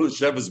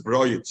Shevas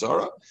Bro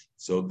Yitzara.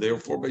 So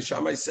therefore, Beis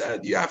Shammai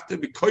said, you have to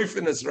be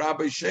koifin as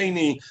Rabbi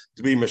Sheni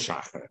to be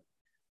meshachrim.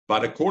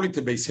 But according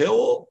to Beis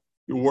Hillel,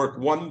 you work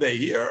one day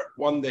here,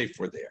 one day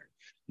for there.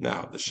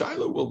 Now, the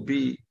shaila will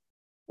be,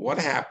 what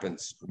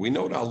happens? We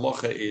know the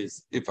halacha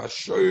is, if a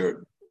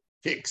shoyer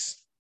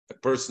kicks a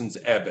person's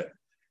ebed,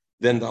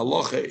 then the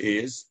halacha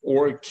is,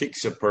 or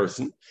kicks a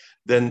person,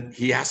 then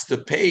he has to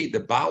pay,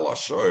 the Baal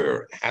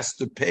HaShoyer has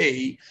to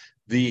pay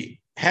the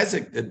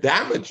hezek, the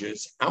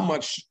damages, how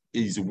much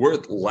is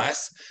worth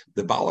less,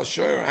 the Baal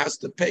HaShoyer has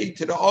to pay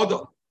to the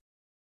Adam.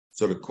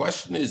 So the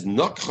question is,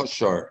 not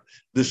chashar,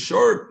 the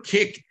shor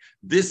kicked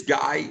this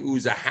guy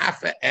who's a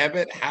half a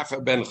evet, half a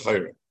ben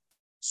chayrim.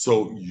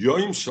 So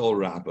Yom Shal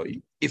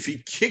Rabbi, if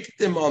he kicked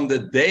him on the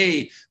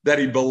day that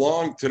he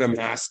belonged to the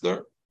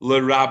master,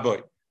 le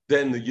Rabbi,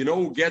 then you know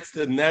who gets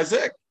the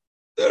nezek?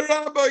 The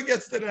Rabbi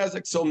gets the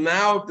nezek. So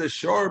now the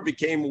shor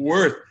became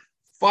worth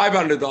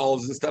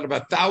 $500 instead of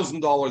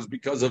 $1,000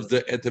 because of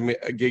the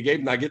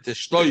gegeben nagit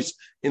shtois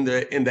in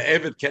the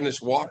evet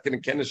kenish walk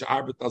and kenish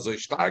arbet nazo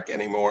stark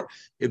anymore.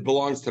 It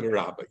belongs to the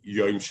rabbi.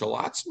 Yom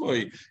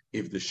shalatzmoi.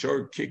 If the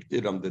shor kicked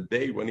it on the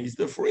day when he's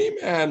the free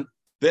man,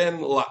 then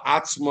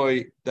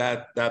la'atzmoi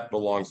that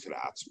belongs to the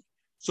atzmoi.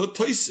 So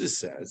Tosfos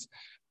says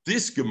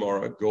this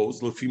Gemara goes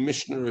lefi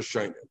Mishnah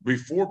Rishonah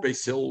before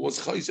Beis Hillel was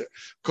chayzer,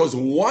 because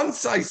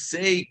once I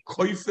say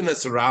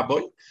koifenes rabbi,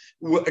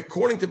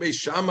 according to Beis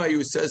Shammai,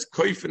 who says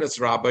koifenes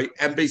rabbi,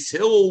 and Beis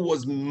Hillel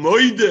was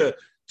moide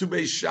to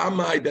Beis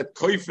Shammai that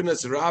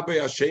koifenes rabbi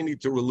Hasheni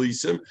to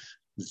release him.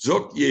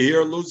 Zuk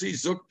Yehir Luzi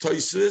Zuk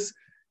Tosfos,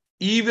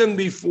 even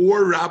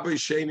before Rabbi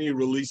Sheni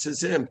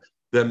releases him,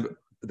 then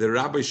the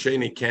Rabbi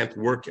Sheni can't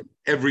work him.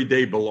 Every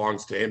day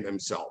belongs to him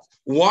himself.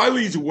 While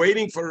he's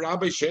waiting for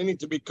Rabbi Sheni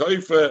to be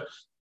koifa,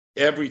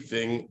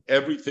 everything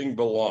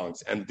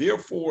belongs, and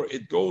therefore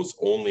it goes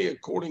only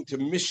according to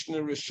Mishnah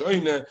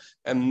Rishona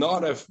and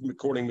not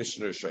according to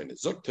Mishnah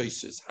Rishona. Zok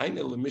Tosis,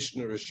 Heine le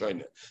Mishnah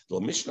Rishona, the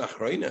Mishnah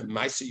Achrona,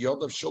 Maisi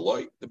Yodav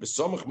Shaloi, the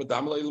Besamach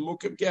Madam Le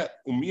Mukab Get,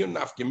 Umir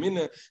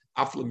Nafgemina,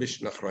 Afle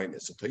Mishnah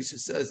Achrona. So Tosis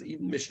says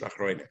even Mishnah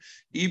Achrona,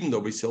 even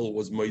though Basil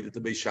was made to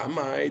be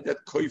Shammai,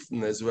 that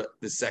Koifin is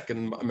the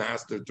second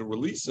master to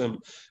release him.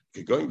 If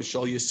you're going to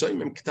Bishal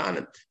Yisayim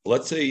Ketanim,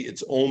 let's say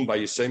it's owned by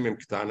Yisayim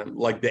Ketanim,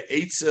 like the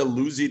Eitza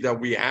Luzi that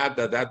we had,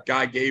 that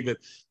guy gave it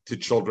to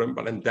children,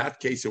 but in that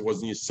case it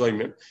wasn't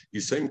Yisayim.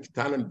 Yisayim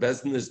Ketanim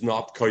Bezdin is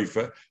not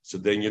Koifa, so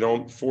then you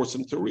don't force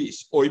him to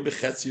reach. Oy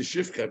Bechetz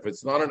Yeshivcha, if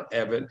it's not an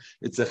Evan,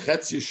 it's a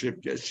Chetz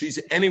Yeshivcha. She's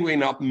anyway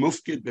not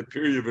Mufkid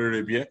Bepiriya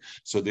Veribia,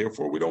 so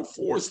therefore we don't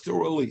force to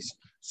release.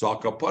 So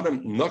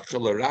Akapadim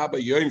Nakal Rabba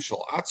Yom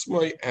Shal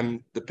Atzmai,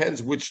 and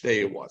depends which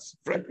day it was.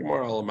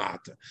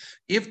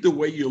 If the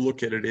way you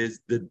look at it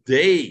is the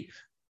day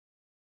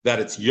that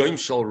it's Yom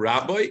Shal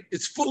Rabbi,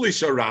 it's fully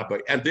Shal Rabbi,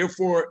 and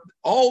therefore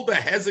all the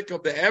hezek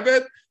of the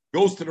Eved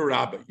goes to the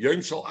Rabbi.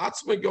 Yom Shal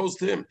Atzmai goes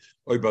to him.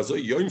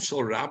 Yom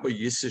Shal Rabbi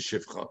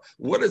Yisashivcha.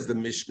 What does the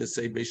Mishnah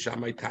say?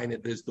 Beishamai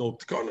Taina, there's no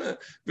tkona.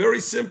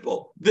 Very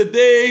simple. The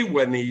day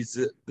when he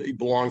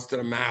belongs to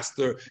the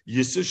master,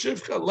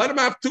 Yisashivcha. Let him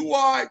have two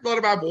wives. Let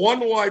him have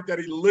one wife that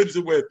he lives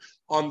with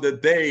on the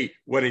day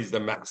when he's the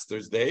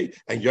master's day.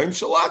 And Yom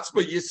Shal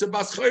Atzmai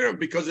Yisabas Chayrim,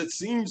 because it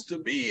seems to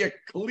be a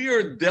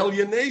clear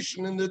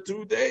delineation in the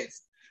 2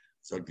 days.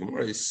 So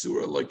Gemara is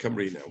Surah Loi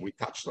Kamrina. We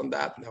touched on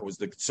that. That was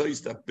the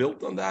Ktsois that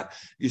built on that.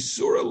 Is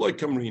Surah Loi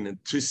Kamrina.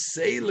 To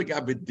say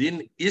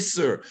Legabedin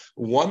Isser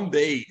one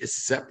day is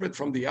separate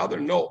from the other.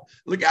 No.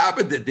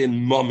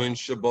 Legabedin Mammon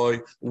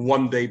Shaboy,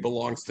 one day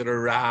belongs to the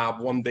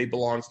Rab, one day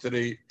belongs to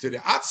the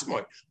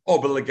Atzmoy.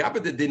 Oh, but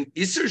Legabedin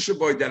Isser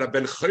Shaboy that a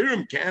Ben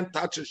Chayrim can't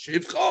touch a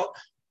Shivcha.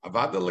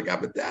 Avada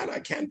Legabedin,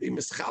 I can't be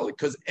mischalik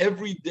because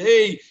every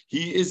day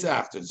he is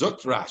after.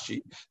 Zot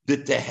Rashi, the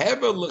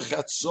Teheva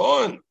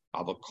Lechatzon.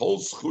 Aber kol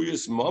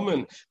schuyes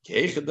Mommen,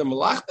 keiche de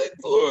Malachte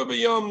verloren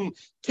beyond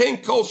ken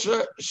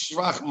kolsche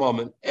schwach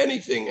Mommen,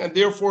 anything, and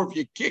therefore if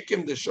you kick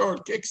him, the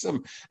short kicks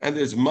him, and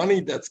there's money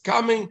that's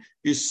coming,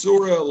 is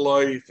surah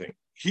loithing.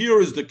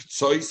 Here is the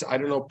ktsois. I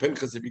don't know,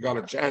 Pinchas, if you got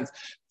a chance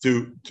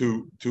to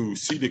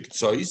see the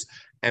ktsois.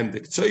 And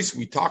the ktsois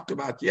we talked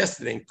about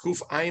yesterday in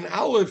Kuf Ein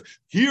Aleph,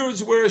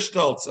 here's where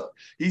Shtelza.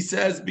 He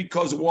says,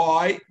 because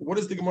why? What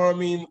does the Gemara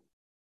mean?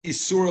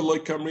 Isura loy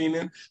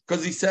kamrinin,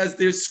 because he says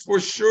there's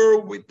for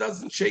sure it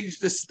doesn't change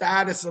the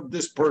status of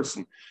this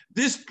person.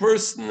 This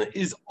person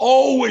is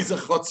always a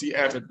chotzi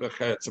eved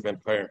b'chetz ben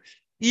chayim.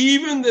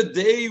 Even the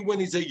day when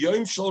he's a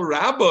yom shel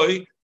rabbi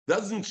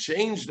doesn't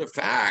change the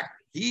fact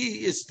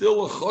he is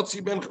still a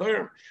chotzi ben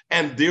chayim,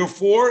 and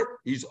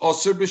therefore he's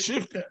aser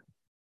b'shivcha.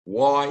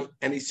 Why?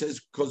 And he says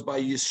because by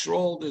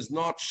Yisrael there's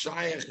not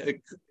shayach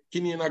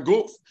kinyan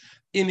aguf.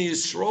 In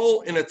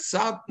Yisrael, in a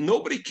tzad,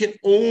 nobody can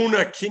own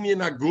a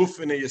kinyan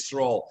aguf in a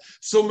Yisrael.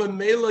 So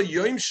Memela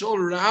Yom Shel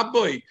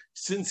Rabbi,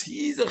 since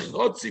he's a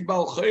chotzi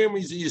bal chayim,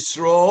 he's a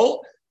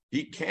Yisrael,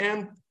 he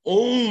can't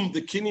own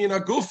the kinyan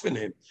aguf in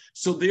him.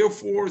 So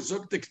therefore,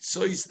 Zok the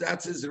Ktsois,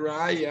 that's his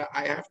raya.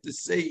 I have to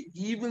say,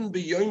 even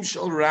the Yom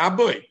Shel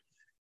Rabbi,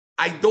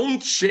 I don't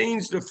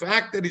change the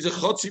fact that he's a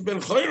chotzi ben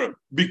chayim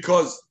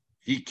because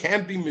he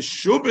can't be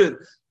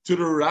meshubed to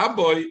the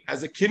rabbi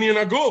as a kinyan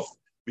aguf.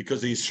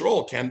 Because the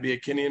Yisrael can be a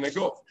kinyan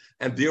aguf.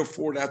 And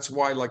therefore, that's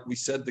why, like we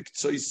said, the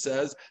Ktsois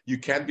says, you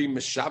can't be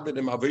meshabed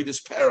in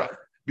Avedis Pera.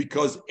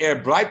 Because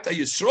Braita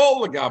Yisrael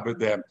legabe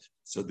them.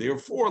 So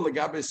therefore, the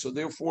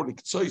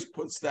Ktsois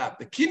puts that.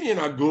 The kinyan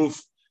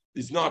aguf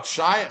is not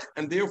shaykh.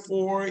 And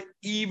therefore,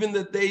 even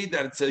the day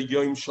that it's a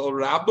Yom Shel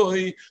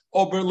Rabbi,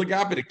 Ober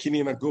legabe, the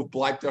kinyan aguf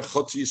bleibt der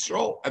Chotz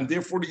Yisrael. And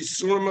therefore, the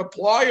Yisurim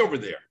apply over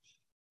there.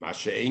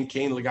 That's where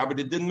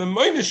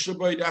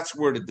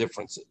the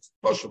difference is.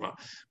 Toshma.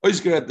 I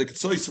was going to have the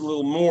Ktsois a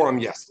little more on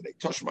yesterday.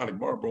 Toshma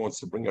Gemara wants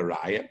to bring a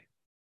raya,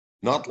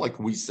 not like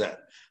we said,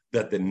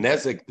 that the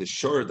nezek, the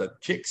shur that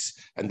kicks,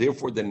 and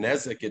therefore the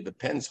nezek, it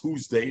depends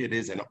whose day it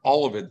is, and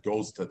all of it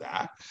goes to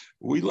that.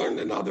 We learned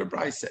another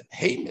brayse.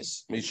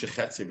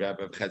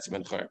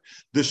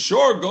 The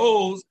shur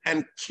goes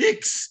and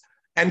kicks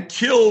and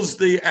kills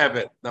the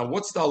eved. Now,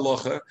 what's the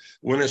halacha?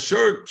 When a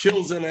shur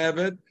kills an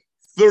eved,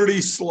 30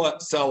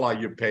 sela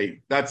you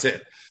pay. That's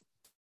it.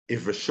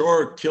 If a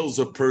shor kills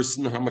a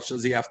person, how much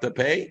does he have to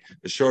pay?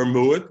 A shor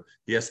muad,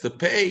 he has to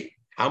pay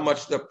how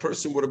much that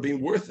person would have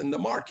been worth in the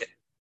market,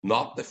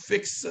 not the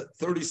fixed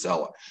 30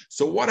 sela.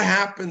 So what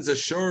happens? A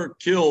shor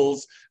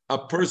kills a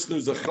person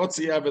who's a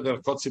chotzi eved and a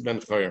chotzi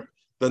ben chayim.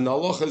 The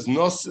naloch is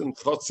nos and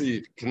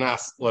chotzi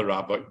knas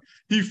l'rabbi.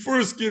 He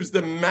first gives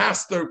the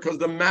master, because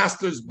the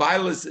master's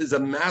bilis is a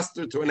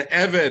master to an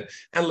eved,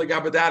 and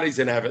legabedad is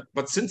an eved.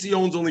 But since he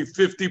owns only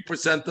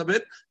 50% of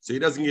it, so he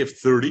doesn't give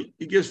 30,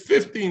 he gives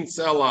 15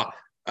 sela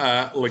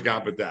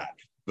legabedad.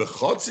 The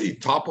chotzi,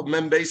 top of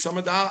men base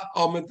amid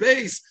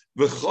base,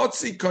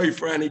 V'chotzi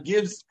koifer, and he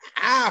gives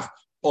half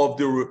of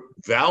the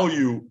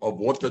value of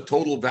what the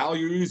total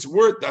value is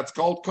worth. That's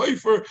called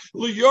koifer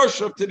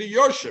l'yoshev to the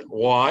yoshim.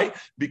 Why?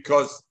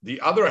 Because the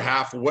other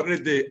half, what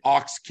did the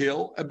ox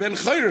kill? A ben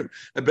chayrim.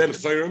 A ben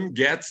chayrim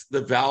gets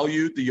the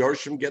value, the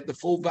yoshim get the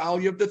full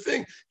value of the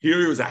thing.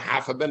 Here it was a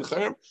half a ben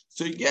chayrim,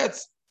 so he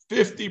gets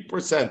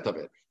 50% of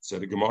it. So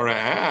the Gemara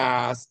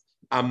asked,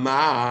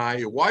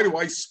 Amai, why do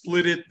I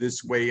split it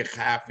this way,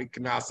 half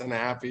knas and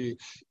half?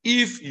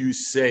 If you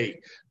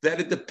say that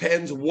it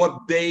depends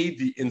what day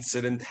the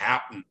incident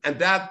happened, and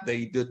that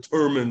day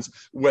determines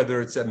whether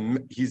it's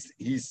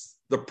he's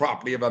the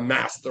property of a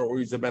master or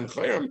he's a ben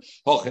chayrim.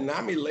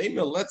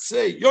 Let's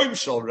say Yom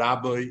Shel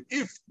Rabbi,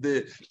 if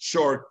the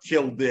shor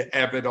killed the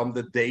eved on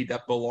the day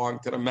that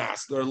belonged to the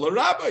master, the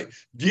rabbi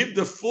give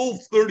the full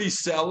 30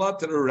 selah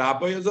to the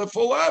rabbi as a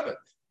full eved.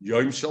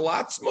 Yom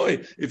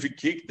Shalatzmoi. If he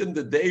kicked in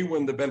the day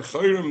when the Ben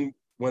Chayrim,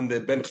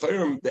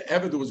 the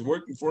Eved was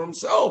working for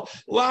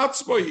himself,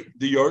 Latzmoi,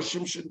 the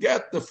Yoshim should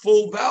get the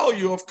full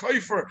value of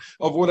Kaifer,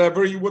 of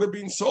whatever he would have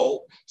been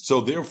sold.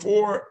 So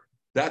therefore,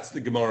 that's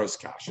the Gemara's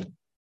kasha.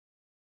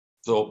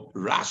 So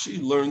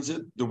Rashi learns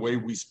it the way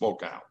we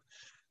spoke out.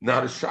 Now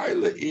the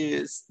Shaila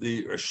is,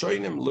 the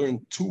Rishonim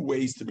learned two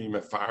ways to be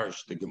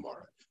mefarish the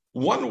Gemara.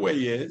 One way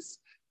is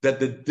that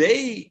the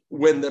day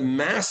when the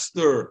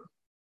master,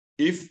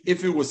 if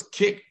it was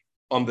kicked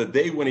on the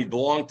day when he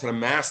belonged to the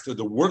master,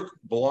 the work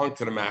belonged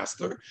to the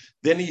master,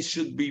 then he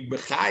should be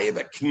b'chayev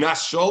a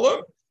knas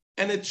shalom,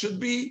 and it should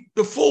be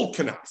the full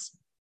knas.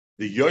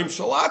 The yom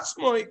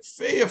shalatzmoi,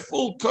 a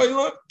full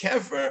koila,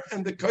 kefer,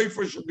 and the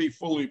kofer should be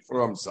fully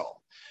for himself.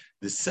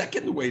 The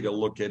second way to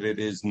look at it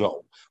is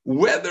no.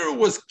 Whether it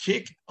was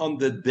kicked on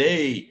the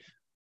day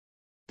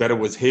that it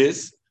was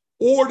his,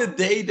 or the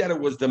day that it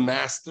was the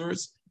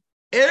master's,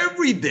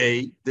 every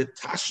day, the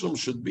tashlum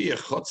should be a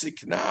chotzi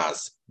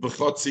knas,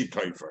 b'chotzi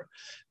kaifer.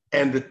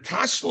 And the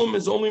tashlum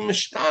is only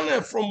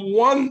mishtana from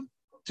one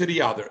to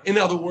the other. In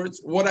other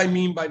words, what I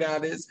mean by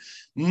that is,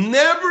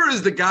 never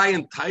is the guy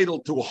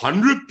entitled to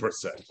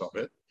 100% of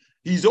it.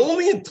 He's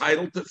only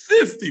entitled to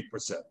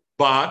 50%.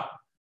 But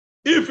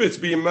if it's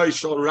being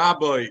Meishal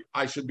Rabbi,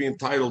 I should be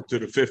entitled to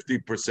the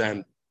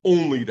 50%,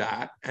 only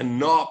that, and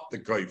not the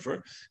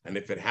kaifer. And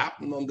if it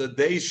happened on the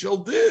day shall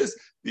this,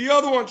 the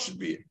other one should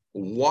be.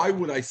 Why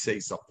would I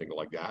say something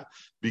like that?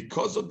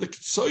 Because of the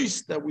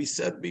ktsois that we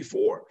said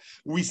before.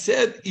 We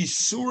said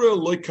Isura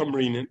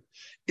loikamrinin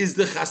is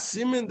the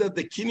chasimin that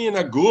the kinyan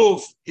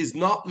aguf is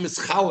not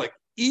mischalek.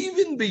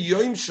 Even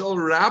b'yom shel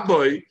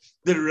rabbi,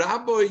 the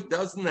rabbi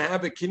doesn't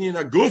have a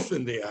kinyan aguf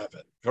in the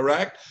avid,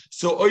 correct?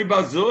 So oy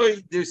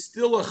bazoi, there's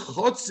still a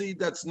chotzi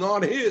that's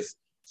not his.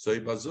 So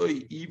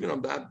even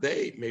on that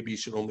day, maybe he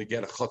should only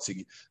get a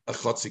chotzi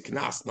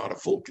knas, not a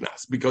full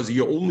knas, because he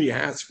only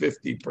has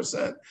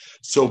 50%.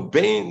 So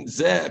bein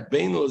zeh,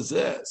 bein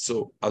lezeh.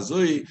 So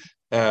azoi,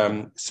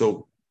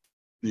 so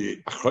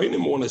the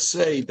Achronim want to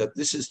say that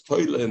this is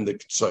Toila in the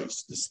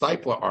Ktsois. The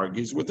Stipler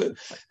argues with it,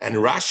 and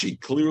Rashi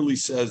clearly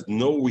says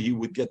no, he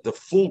would get the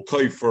full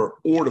Kaifer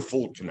or the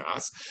full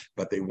Knas,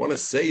 but they want to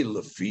say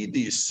Lefi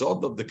the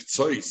Yisod of the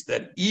Ktsois,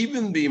 that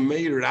even the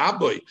Meir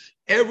Rabbi,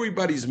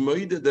 everybody's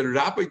made that the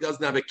rabbi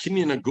doesn't have a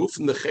kinyan aguf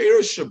in the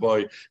cheres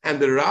shabai, and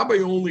the rabbi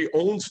only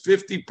owns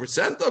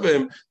 50% of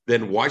him,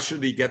 then why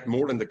should he get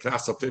more than the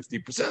class of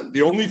 50%?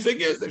 The only thing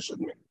is they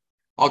shouldn't be.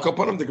 Al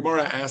Kapanim, the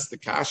Gemara asked the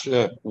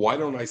Kasha, why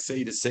don't I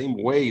say the same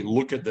way?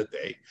 Look at the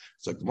day.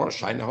 So Gemara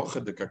Shaina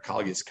Hocha the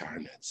Kakalyas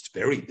Karnet. It's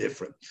very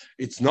different.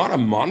 It's not a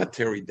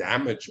monetary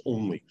damage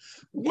only.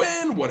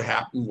 When what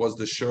happened was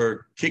the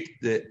shur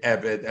kicked the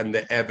Eved, and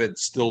the Eved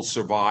still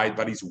survived,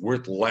 but he's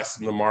worth less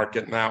in the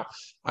market now.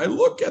 I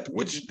look at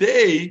which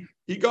day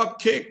he got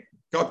kicked.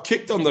 Got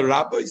kicked on the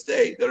rabbi's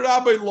day. The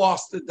rabbi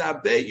lost it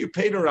that day. You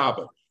pay the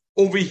rabbi.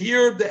 Over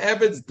here, the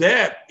Eved's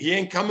dead. He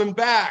ain't coming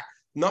back.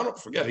 No,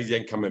 forget he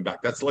ain't coming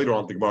back. That's later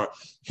on the Gemara.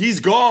 He's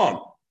gone.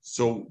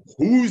 So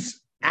whose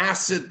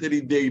asset did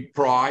he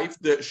deprive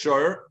the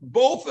shur?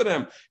 Both of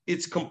them.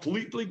 It's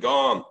completely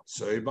gone.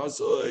 So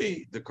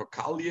the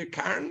kokalia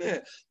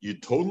karne, you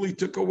totally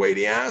took away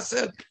the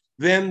asset.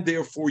 Then,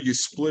 therefore, you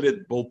split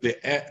it, both the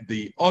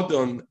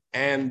Adon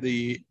and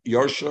the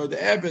Yarsha, the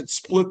Eved,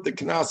 split the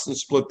Knas and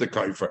split the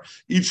Kaifer.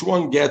 Each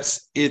one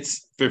gets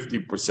its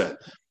 50%.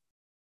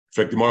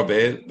 I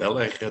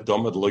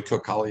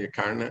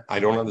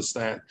don't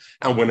understand.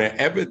 And when an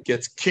Eved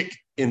gets kicked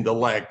in the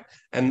leg,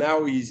 and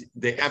now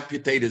they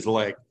amputate his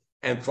leg,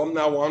 and from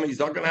now on he's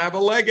not going to have a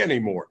leg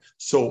anymore.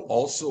 So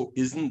also,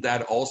 isn't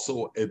that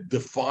also a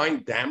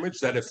defined damage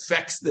that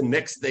affects the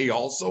next day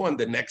also, and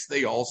the next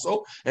day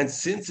also? And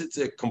since it's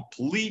a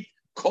complete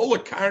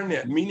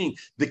kolakarne, meaning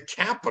the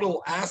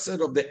capital asset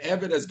of the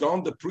Eved has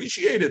gone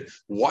depreciated,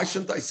 why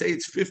shouldn't I say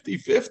it's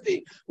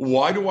 50-50?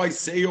 Why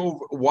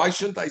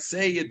shouldn't I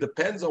say it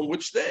depends on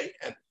which day?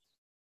 And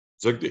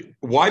so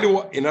why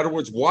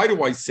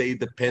do I say it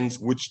depends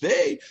which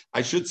day?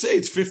 I should say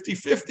it's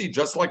 50-50,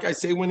 just like I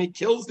say when he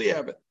kills the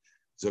Eved.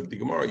 So the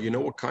Gemara, you know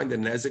what kind of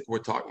nezik we're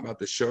talking about?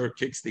 The shur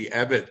kicks the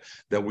evet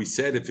that we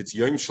said if it's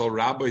yom shal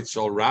rabbi, it's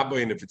shal rabbi,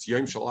 and if it's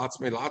yom shal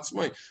atzmai,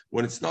 latzmai,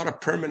 when it's not a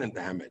permanent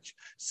damage.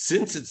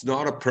 Since it's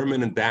not a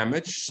permanent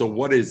damage, so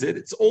what is it?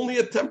 It's only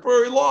a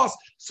temporary loss.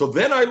 So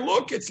then I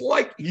look, it's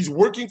like he's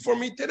working for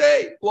me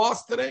today,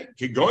 lost today.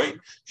 Keep going.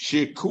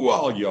 Sheku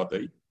al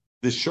yadai.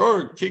 The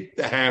shur kicked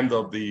the hand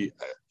of the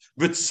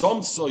with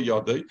some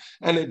soyade,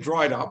 and it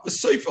dried up. The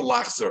sefer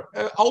lachzer.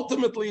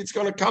 Ultimately, it's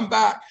going to come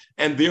back,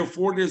 and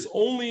therefore, there's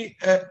only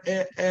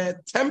a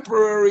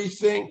temporary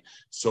thing.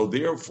 So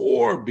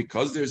therefore,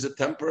 because there's a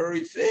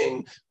temporary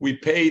thing, we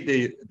pay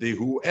the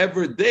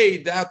whoever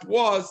that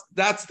was.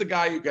 That's the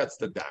guy who gets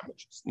the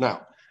damages.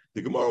 Now,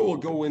 the Gemara will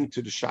go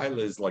into the shaila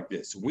is like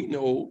this. We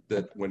know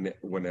that when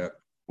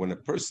a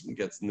person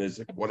gets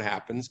nizik, what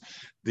happens?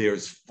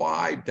 There's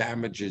 5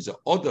 damages.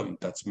 Odom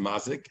that's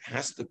mazik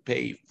has to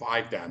pay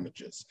 5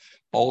 damages.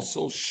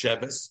 Also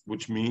sheves,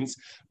 which means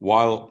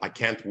while I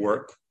can't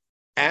work,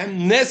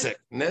 and nezik.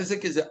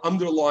 Nezik is an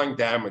underlying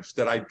damage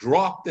that I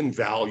dropped in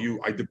value,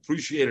 I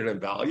depreciated in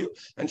value,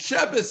 and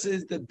sheves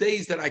is the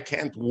days that I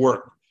can't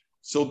work.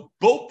 So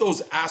both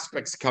those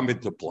aspects come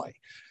into play.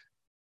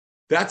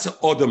 That's an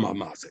odom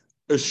hamazik.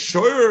 A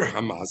shor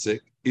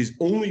hamazik is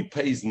only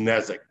pays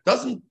nezik,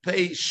 doesn't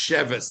pay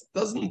sheves,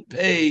 doesn't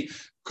pay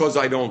because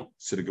I don't.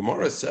 So the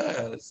Gemara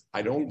says,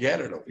 I don't get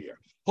it over here.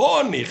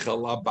 According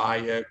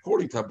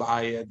to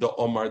Abaye, the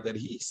Omar that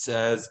he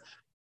says,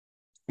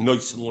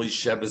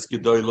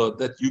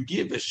 that you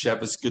give a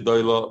sheves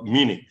gedola,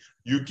 meaning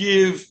you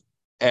give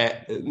a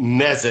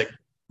nezik,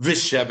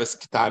 Visheves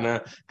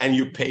Ktana, and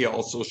you pay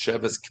also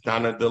Sheves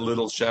Ktana, the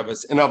little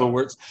Sheves. In other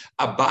words,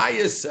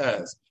 Abaye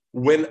says,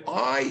 when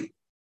I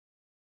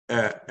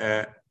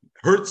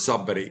hurt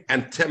somebody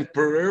and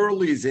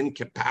temporarily is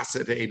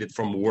incapacitated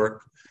from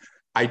work,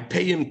 I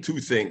pay him 2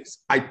 things.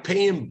 I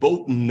pay him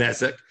both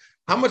nezek.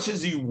 How much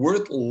is he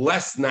worth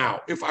less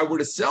now? If I were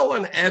to sell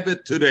an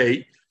Ebed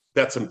today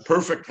that's in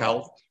perfect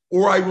health,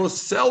 or I will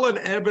sell an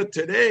Ebed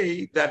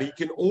today that he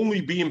can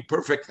only be in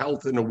perfect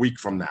health in a week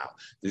from now,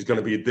 there's going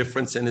to be a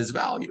difference in his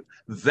value.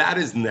 That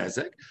is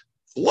nezek.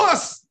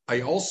 Plus,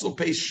 I also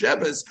pay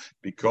sheves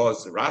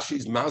because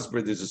Rashi's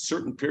masber, there's a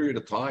certain period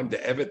of time the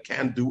Evet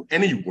can't do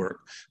any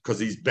work because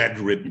he's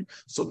bedridden.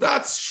 So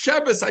that's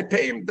sheves. I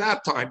pay him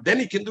that time. Then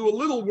he can do a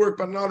little work,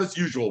 but not his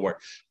usual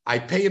work. I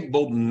pay him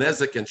both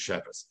nezek and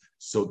sheves.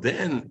 So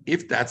then,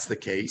 if that's the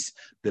case,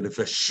 then if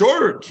a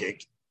shor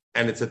kick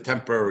and it's a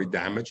temporary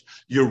damage,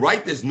 you're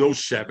right, there's no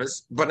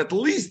sheves, but at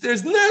least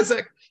there's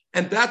nezek.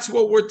 And that's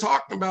what we're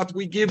talking about.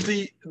 We give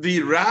the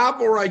rab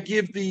or I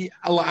give the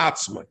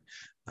alatzma.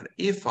 But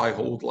if I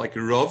hold like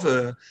a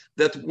Rava,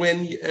 that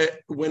when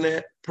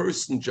a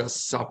person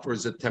just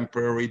suffers a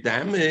temporary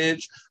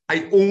damage,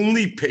 I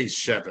only pay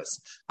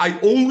sheves. I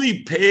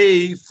only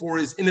pay for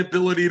his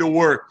inability to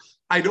work.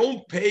 I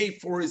don't pay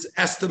for his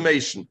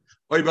estimation.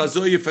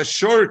 If a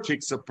shor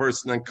kicks a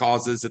person and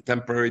causes a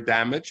temporary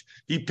damage,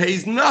 he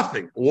pays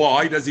nothing.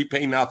 Why does he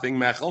pay nothing,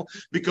 Mechel?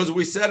 Because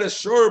we said a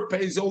shor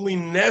pays only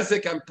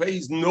nezek and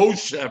pays no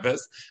sheves,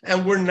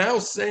 and we're now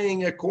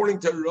saying, according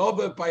to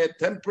Rava, by a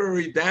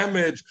temporary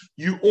damage,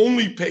 you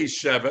only pay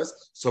sheves.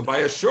 So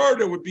by a shor,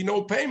 there would be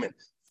no payment.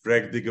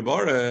 Frag the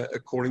Gemara,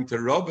 according to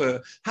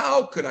Rava,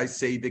 how could I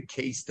say the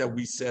case that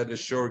we said a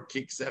shor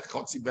kicks a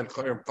chotzi ben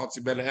chayim,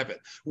 chotzi ben evet?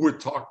 We're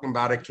talking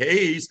about a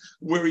case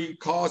where he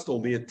caused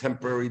only a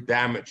temporary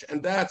damage,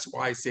 and that's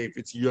why I say if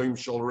it's yom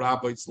shel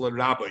rabbi, it's le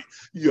rabbi,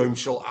 yom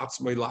shel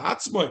atzmai la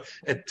atzmai,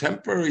 a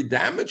temporary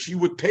damage, he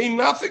would pay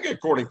nothing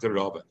according to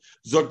Rava.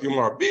 Zog the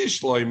Gemara,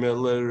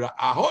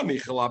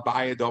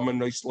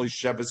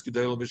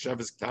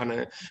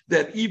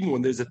 that even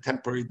when there's a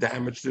temporary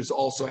damage, there's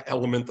also an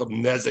element of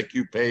nezek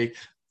you pay.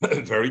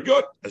 Very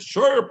good. A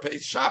shor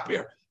pays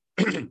shapir.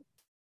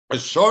 A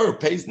shor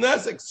pays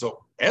nezek.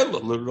 So,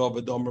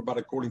 but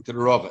according to the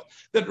Rava,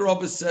 that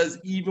Rava says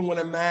even when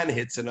a man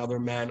hits another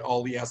man,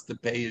 all he has to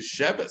pay is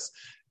sheves.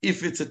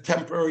 If it's a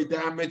temporary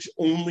damage,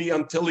 only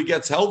until he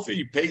gets healthy,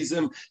 he pays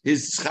him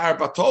his schar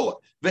batola.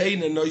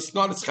 No, it's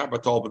not a schar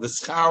batola, but the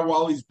schar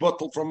while he's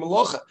bottled from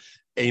malacha.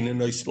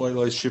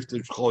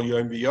 Shifted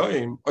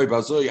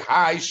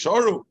hi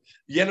shoru.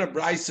 Yena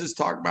Bryce is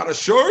talking about a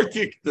shor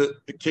kick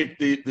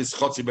this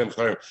chotzi ben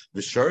chayim.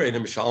 The shor ain't a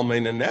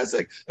mishalmein and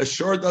nezek. A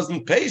shor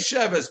doesn't pay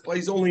sheves,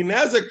 pays only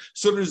nezek,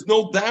 so there's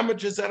no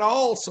damages at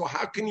all. So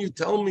how can you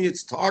tell me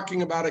it's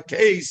talking about a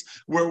case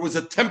where it was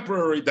a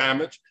temporary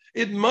damage?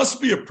 It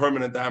must be a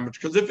permanent damage,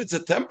 because if it's a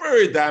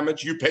temporary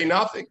damage, you pay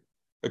nothing.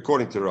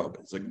 According to Rabbi,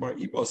 it's like Mar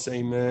Ibo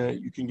saying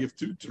you can give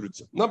 2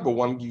 truths. Number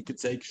one, you could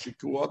say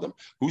Shiku Adam.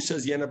 Who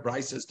says Yena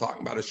Bryce is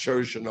talking about a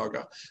Shur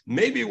Shanaga?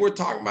 Maybe we're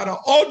talking about an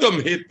Adam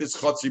hit this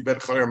Chotzi Ben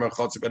Chayim and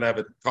Chotzi Ben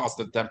Evet caused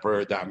a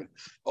temporary damage.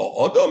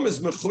 Adam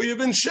is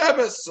Mechuyev in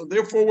Sheves, so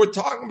therefore we're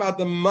talking about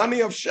the money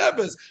of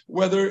Sheves,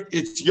 whether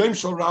it's Yom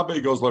Shel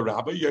Rabbi goes La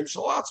Rabbi, Yom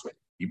Shel Atzmei.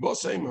 Ibo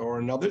saying or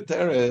another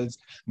Teretz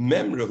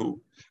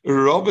Memrehu.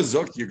 Rabbi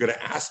Zok, you're going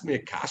to ask me a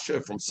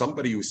kasha from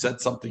somebody who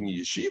said something in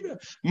yeshiva?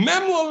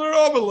 Memla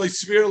Rabbi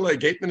Leisvir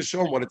Legate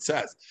Nishon, what it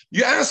says.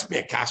 You ask me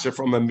a kasha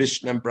from a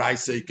Mishnah and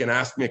Brisa, you can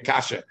ask me a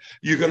kasha.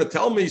 You're going to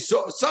tell me,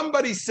 so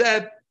somebody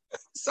said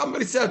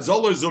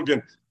Zoller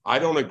Zugan. I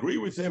don't agree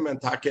with him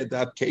and take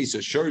that case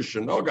of Shur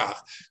Shanogach.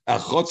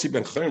 Chotzi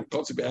ben Chayim,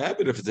 Chotzi ben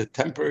Ebed, if it's a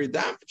temporary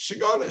damage,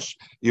 Shigonish.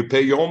 You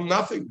pay Yom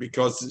nothing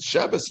because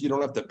Shabbos you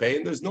don't have to pay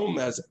and there's no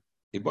mezeh.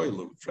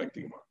 Frank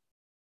the Gemara.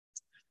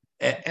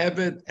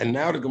 Ebed, and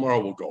now the Gemara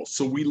will go.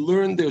 So we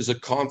learned there's a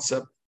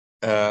concept,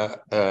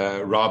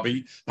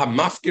 Rabbi,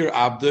 Hamafkir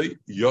Abdei,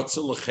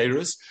 Yotzel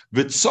Lecheres,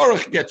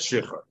 Vitzorach get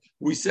Shicher.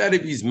 We said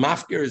if he's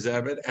mafkir is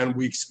Eved, and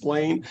we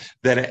explained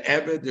that an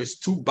Eved, there's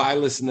two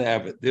bilas in the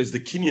Eved. There's the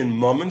Kinyan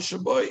Mammon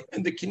Shaboy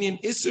and the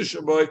Kinyan Isser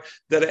Shaboy,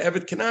 that an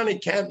Eved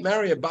Kanani can't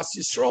marry a Bas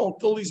Yisrael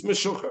until he's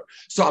Meshucher.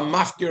 So a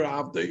mafkir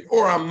Avdei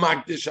or a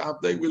Magdish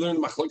Avdei, we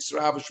learned Machlok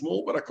Rav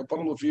Shmuel, but a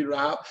Kapanim Lefi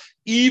Rav,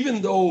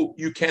 even though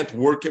you can't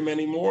work him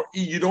anymore,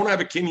 you don't have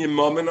a Kinyan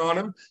Mammon on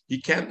him,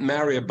 he can't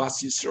marry a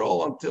Bas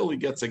Yisrael until he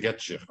gets a Get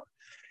Shicha.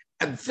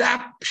 At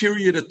that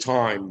period of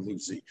time,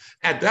 Lucy,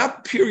 at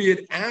that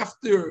period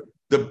after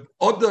the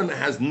Odin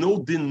has no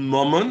din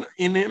mammon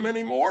in him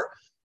anymore,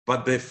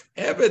 but the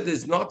Eved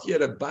is not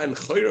yet a ban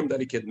chayrim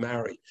that he can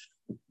marry.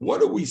 What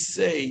do we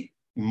say?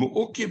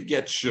 Mu'ukiv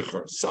get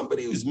shicher,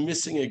 somebody who's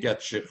missing a get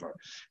shicher,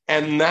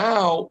 and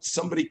now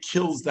somebody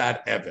kills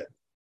that Eved.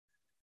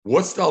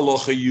 What's the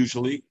halacha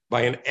usually?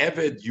 By an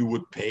Eved, you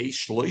would pay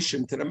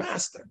shloishim to the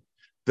master.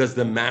 Does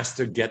the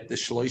master get the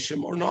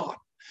shloishim or not?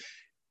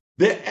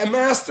 The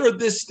master at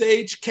this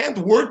stage can't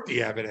work the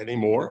Eved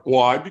anymore.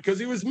 Why? Because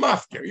he was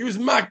mafkir. He was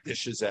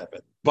makdish's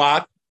Eved.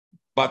 But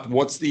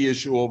what's the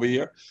issue over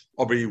here?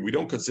 Over here, we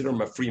don't consider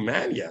him a free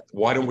man yet.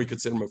 Why don't we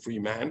consider him a free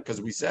man? Because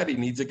we said he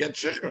needs to get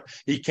shikhr.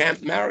 He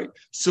can't marry.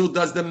 So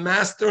does the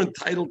master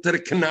entitled to the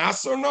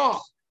knas or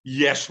not?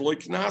 Yesh lo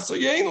knas or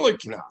yein lo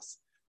knas?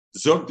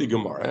 Zog the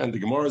Gemara, and the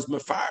Gemara is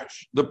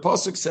mefarsh. The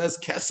pasuk says,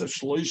 "Kesef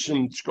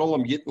shloishim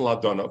shkolam yitin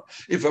ladonov."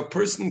 If a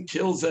person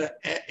kills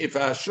if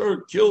a shur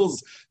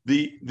kills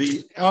the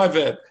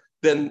Eved,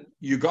 then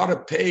you got to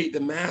pay the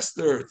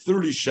master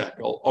 30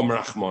 shekel Omer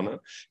Achmona.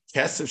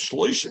 Kesef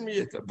shloishim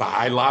yitin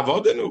b'hai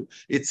lavodenu.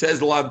 It says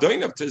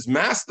ladonov to his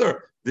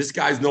master. This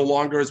guy's no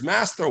longer his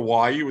master.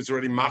 Why? He was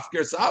already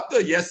mafkir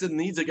sabda. Yes, it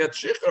needs to get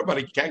shikhr, but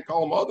he can't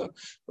call him other.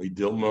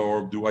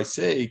 Or do I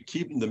say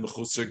keep the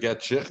mechusar get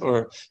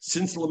shikhr?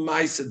 Since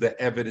lemaisa the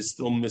Eved is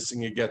still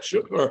missing a get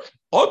shikhr,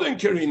 other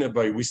karina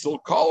bay we still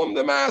call him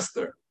the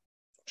master.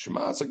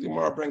 Shema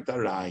Gemara bring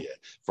taraya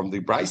from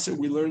the brisa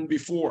we learned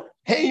before.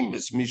 Hey,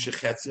 Miss Misha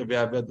Chetzi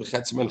Eved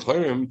v'Chetzi Ben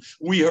Chayim.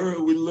 We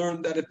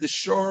learned that if the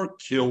shor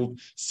killed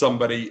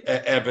somebody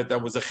Eved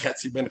that was a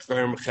Chetzi Ben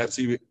Chayim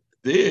Chetzi.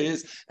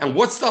 This and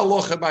what's the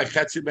halacha by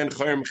Chetzi Ben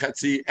Chayim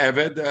Chetzi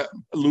Eved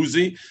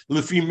Luzi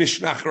Lefi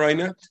Mishnah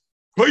Reina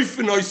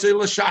Koifen Oisei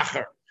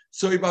LaShachar.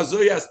 So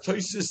Ibazoy, as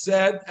Tosis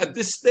said, at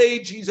this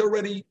stage he's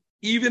already,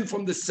 even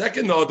from the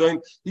second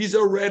Adon, he's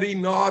already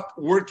not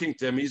working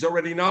to him. He's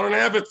already not an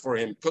Eved for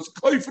him because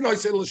Koifen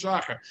Oisei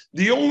LaShachar.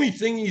 The only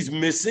thing he's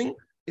missing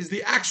is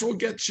the actual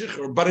get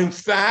shikhr, but in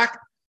fact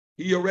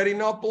he already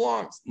not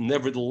belongs.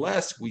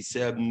 Nevertheless, we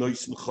said, my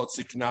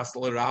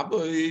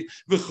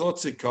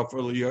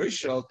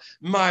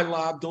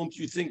lab, don't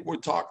you think we're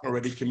talking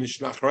already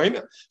Commissioner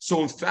Achrayna?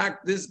 So in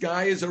fact, this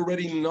guy is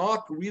already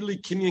not really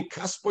Kinyan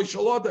Kaspoy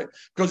Shalodeh,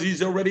 because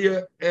he's already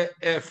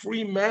a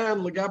free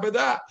man,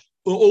 Lagabada.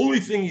 The only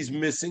thing he's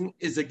missing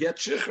is a get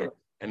shikhr.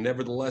 And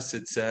nevertheless,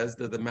 it says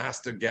that the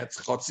master gets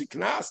chotzi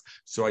knas.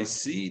 So I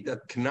see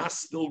that knas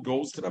still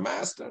goes to the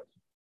master.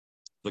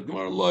 The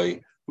Gemara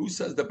Loi, who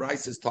says the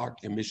Bryce is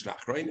talking to Mishnah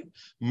Achrayna?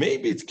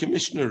 Maybe it's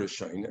Commissioner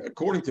Rishayna,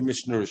 according to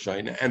Mishnah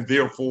Rishayna, and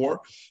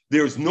therefore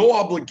there's no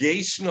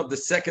obligation of the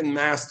second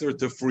master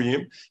to free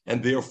him,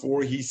 and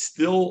therefore he's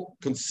still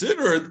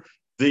considered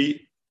the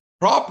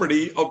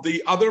property of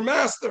the other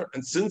master.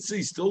 And since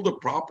he's still the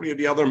property of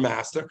the other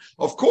master,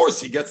 of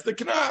course he gets the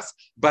knas.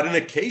 But in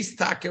a case,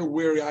 Taka,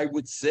 where I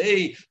would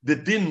say the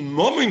din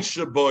momin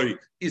shaboy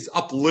is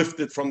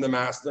uplifted from the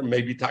master,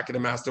 maybe Taka the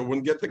master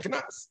wouldn't get the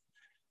knas.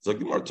 So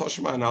Gemara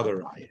Toshma another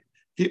raya.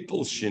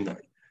 Hippel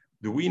Shinai.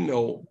 Do we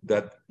know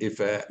that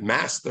if a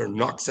master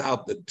knocks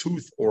out the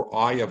tooth or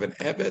eye of an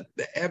Eved,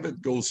 the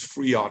Eved goes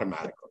free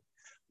automatically?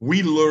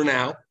 We learn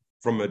out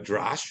from a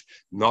drash,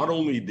 not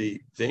only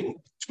the thing,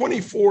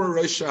 24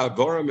 Rosh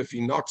Havarim, if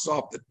he knocks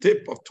off the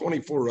tip of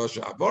 24 Rosh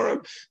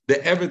Havarim, the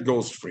Eved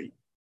goes free.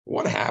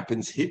 What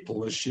happens,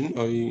 Hippel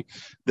Shinai,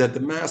 that the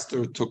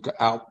master took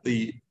out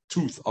the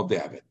tooth of the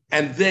Eved.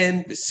 And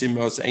then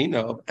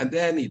and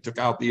then he took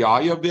out the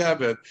eye of the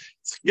Eved.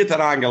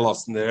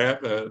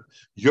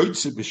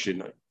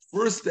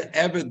 First, the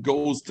Eved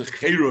goes to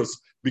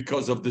Cherus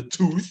because of the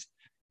tooth,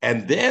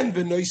 and then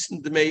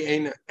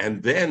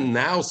and then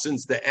now,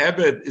 since the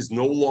Eved is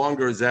no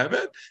longer his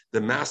Eved,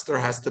 the master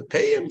has to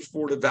pay him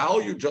for the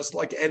value, just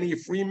like any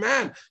free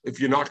man.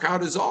 If you knock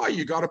out his eye,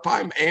 you got to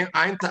pay him.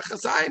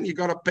 You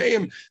got to pay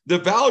him the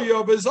value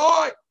of his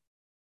eye.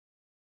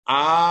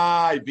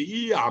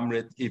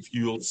 If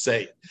you'll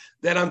say it,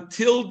 that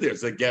until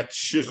there's a get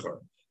shicher,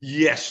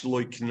 yesh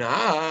loy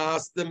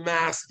knas, the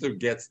master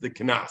gets the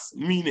knas,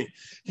 meaning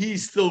he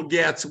still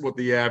gets what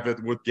the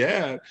Eved would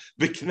get.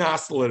 The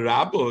knas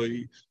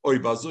l'rabbi oy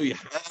bazui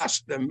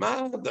hash the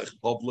madach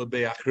povle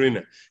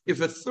be'achrina.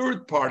 If a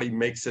third party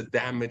makes a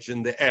damage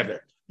in the Eved,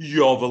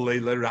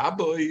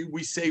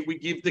 we say we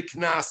give the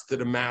knas to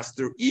the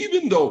master,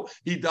 even though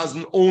he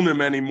doesn't own him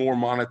anymore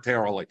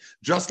monetarily.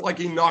 Just like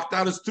he knocked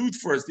out his tooth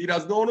first, he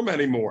doesn't own him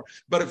anymore.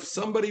 But if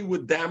somebody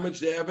would damage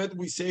the Eved,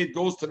 we say it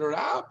goes to the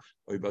Rab.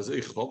 If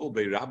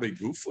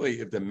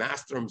the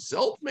master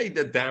himself made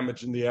the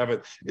damage in the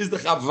Eved, is the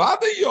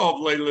Chavada Yov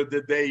Leila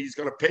the day he's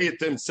going to pay it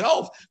to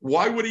himself?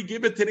 Why would he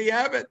give it to the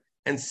Eved?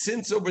 And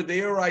since over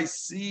there I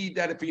see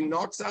that if he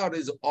knocks out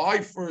his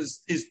eye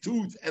first, his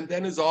tooth, and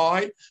then his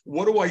eye,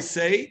 what do I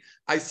say?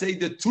 I say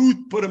the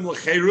tooth put him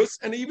lecherus,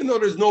 and even though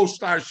there's no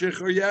star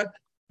shicher yet,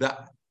 the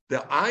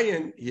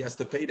iron he has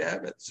to pay the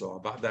Eved. So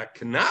about that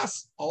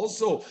knas,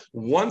 also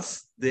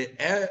once the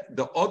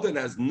other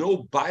has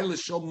no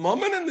bailishal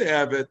moment in the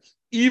Eved,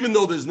 even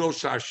though there's no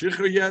star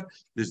shicher yet,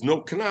 there's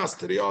no knas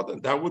to the other.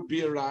 That would be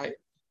a right.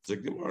 So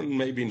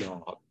maybe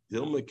not.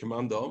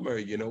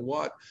 You know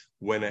what?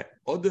 When an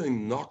other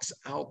knocks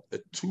out a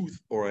tooth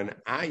or an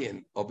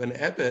iron of an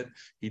Eved,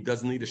 he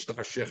doesn't need a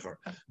shtar shecher.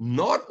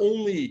 Not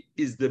only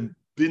is the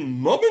bin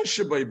momen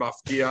shabay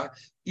mafkia,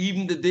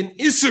 even the din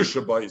iser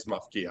shabay is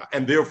mafkia,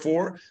 and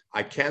therefore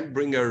I can't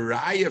bring a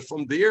raya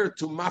from there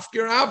to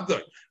mafkir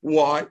avda.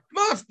 Why?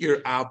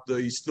 Mafkir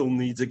avda still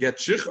needs a get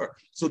shicher.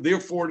 So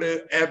therefore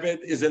the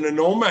Eved is in a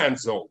no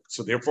man's zone.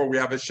 So therefore we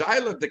have a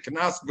shaila. The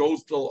knas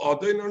goes till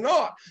adin or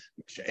not.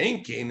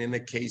 In a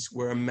case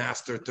where a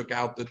master took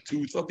out the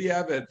tooth of the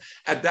Eved,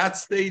 at that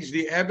stage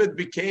the Eved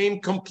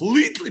became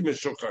completely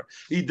meshukar.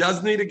 He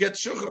doesn't need to get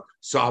shukar.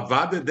 So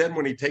avada then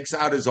when he takes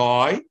out his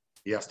eye,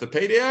 he has to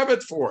pay the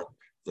Eved for it.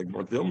 Like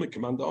Mordilma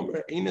Command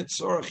Omer, ain't it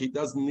sorach? He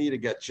doesn't need to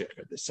get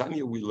shecher. The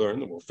Sanya we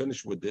learn, and we'll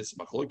finish with this.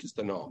 Machlokes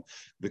Tanam,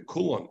 the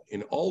Kulon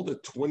in all the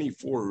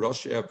 24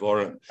 Rosh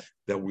Evarim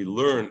that we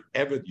learn,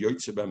 Eved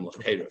Yotzebem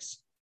Lecheres.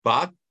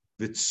 But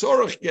the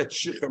tzorach gets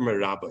shecher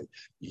merabbi.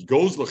 He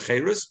goes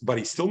lecheres, but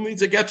he still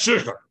needs a get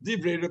shecher.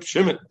 Divrei Reb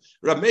Shimon,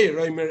 Ramei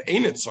Reimer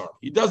ain't it sorach?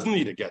 He doesn't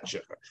need a get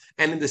shecher.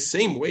 And in the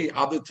same way,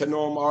 other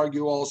Tanoim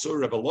argue also.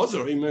 Rebbe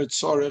Lozer Reimer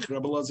tzorach.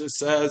 Rebbe Lozer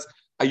says,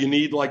 you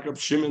need like Reb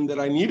Shimon that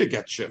I need to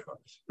get shiva.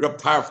 Reb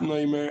Tarfon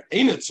Eimer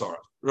ain't it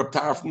tzarech. Reb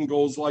Tarfon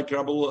goes like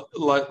Reb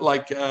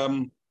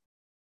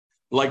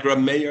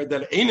Meir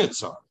that ain't it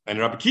tzarech. And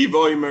Reb Kiva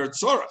Eimer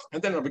tzarech.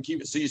 And then Reb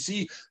Kiva. So you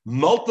see,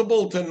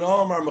 multiple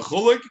Tanam are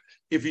mechulik.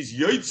 If he's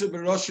Yotze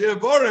b'Rosh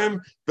Evarim,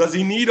 does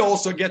he need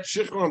also get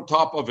shiva on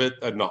top of it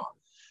or not?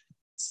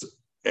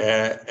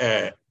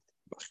 And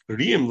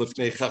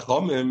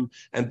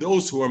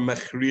those who are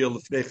mechriya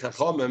lifnei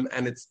chachamim,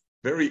 and it's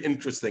very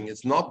interesting.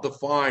 It's not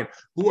defined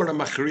who are the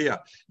machriya.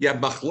 You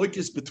have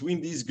machlokes between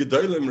these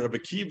gedolim, Rabbi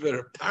Kiva,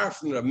 Rabbi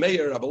Tarfon, Rabbi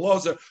Meir, Rabbi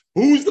Lozer.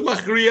 Who's the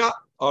machriya?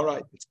 All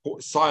right, it's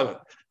silent.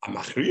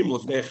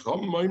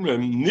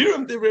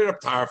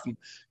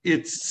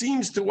 It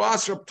seems to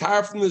us Rabbi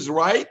Tarfon is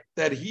right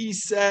that he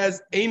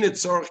says ain't it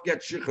tzarich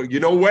get shichur.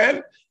 You know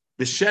when?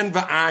 B'shen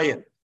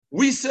v'ayin.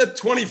 We said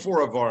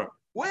 24 of our.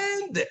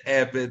 When the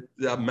Eved,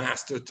 the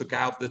master, took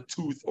out the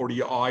tooth or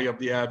the eye of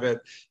the Eved,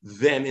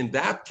 then in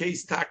that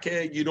case,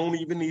 Take, you don't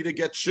even need to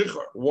get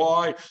shicher.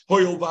 Why?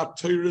 The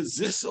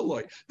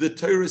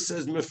Torah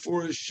says,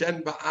 Mefurish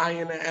Shen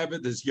Ba'ayin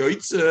Eved is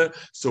Yoitze,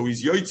 so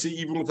he's Yoitze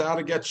even without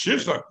a get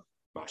shicher.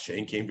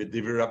 Mashen came with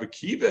Rabbi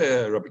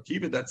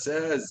Kiva that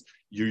says,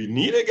 you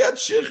need to get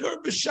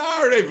shicher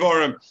b'shar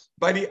evorim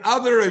by the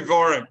other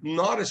evorim,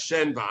 not a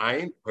shen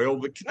v'ayin.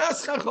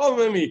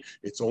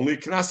 It's only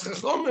knas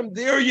chachomim.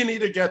 There you need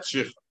to get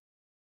shicher.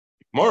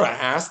 Mora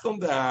asked them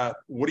that.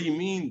 What do you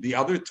mean? The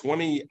other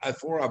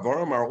 24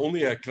 evorim are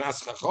only a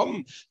knas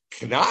chachomim.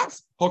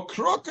 Knas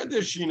hokroka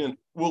deshinen.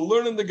 We'll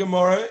learn in the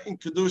Gemara in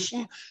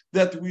Kedushin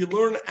that we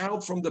learn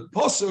out from the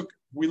pasuk.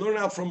 We learn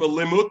out from a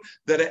limud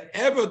that an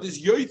eved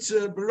is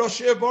yoytze b'rosh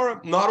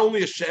evarim, not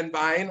only a shen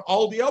b'ayin,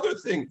 all the other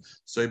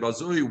things. So,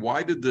 Bazui,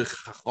 why did the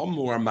chacham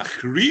or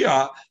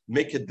machriya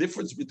make a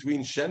difference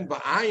between shen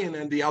b'ayin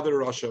and the other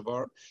rosh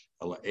evarim?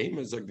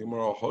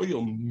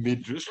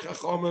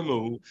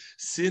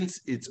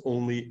 Since it's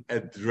only a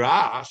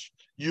drash,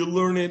 you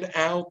learn it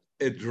out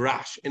a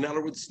drash. In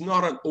other words, it's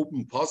not an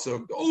open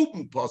pasuk. The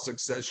open pasuk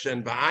says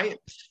shen b'ayin.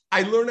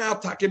 I learn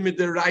out takim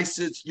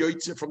midiraisa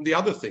yoytze from the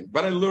other thing,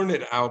 but I learn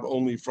it out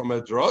only from a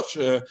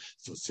drasha.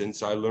 So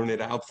since I learn it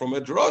out from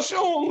a drasha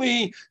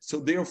only, so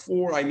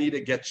therefore I need to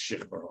get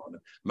shichar on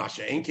it.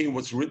 Masha Enkein,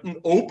 what's written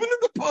open in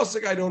the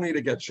pasuk, I don't need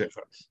to get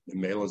shichar. The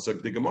Melech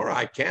of the Gemara,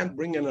 I can't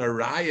bring an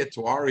araya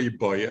to Ari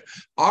Boya.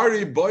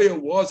 Ari Boya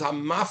was a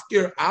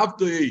mafkir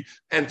avdei,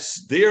 and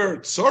there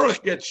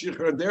tzorach gets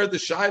shichar, and there the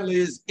shaila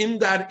is in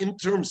that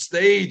interim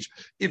stage.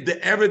 If the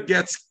Eved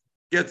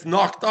gets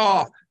knocked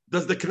off,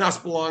 does the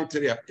knas belong to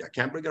the? I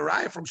can't bring a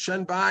raya from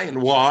Shen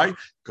Ba'ayin. Why?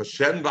 Because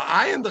Shen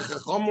Ba'ayin, the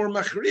Chacham or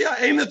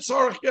Machriya, ain't a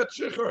tzorach get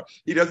shichur.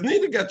 He doesn't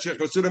need to get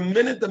shichur. So the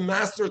minute the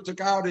master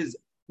took out his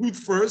food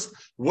first,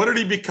 what did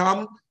he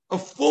become? A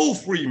full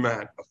free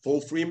man. A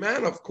full free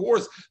man, of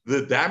course,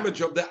 the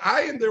damage of the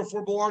ayin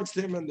therefore belongs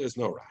to him, and there's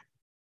no raya.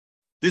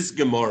 This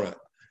Gemara,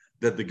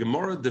 that the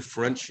Gemara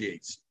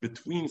differentiates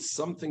between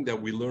something that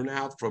we learn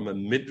out from a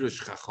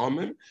Midrash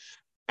Chachamim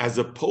as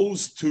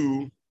opposed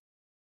to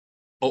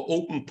an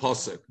open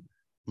pasuk.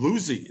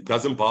 Luzi, it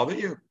doesn't bother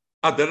you.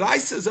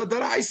 Adaraisa is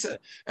Adaraisa.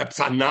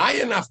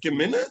 Epsanaya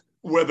nafkemina,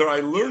 whether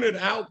I learn it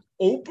out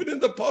open in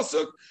the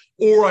pasuk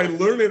or I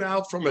learn it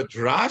out from a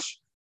drash,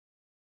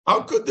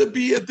 how could there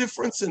be a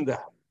difference in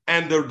that?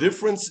 And the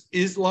difference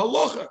is la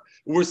locha.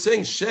 We're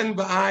saying Shen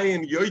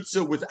Ba'ayin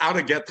Yoitza without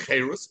a get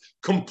cherus,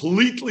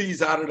 completely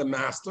is out of the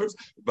masters.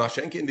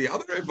 Vashenki in the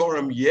other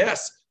Evarim,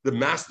 yes, the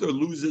master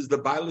loses the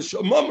Bailish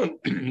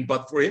Mammon,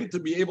 but for him to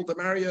be able to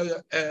marry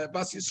a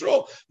Bas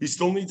Yisrael, he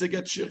still needs to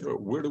get shikhr.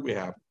 Where do we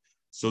have?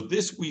 So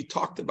this, we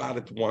talked about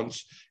it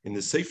once in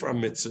the Sefer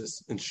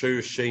HaMitzvahs in Shir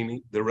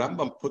Sheni. The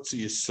Rambam puts a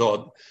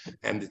yesod,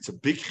 and it's a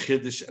big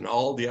chiddush, and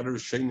all the other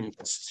Shenim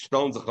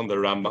stones on the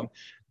Rambam,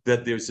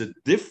 that there's a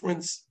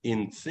difference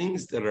in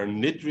things that are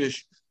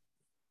nidrish,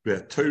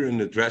 even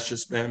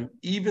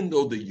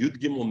though the Yud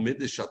Gimel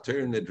Midrash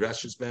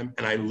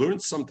and I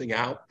learned something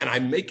out and I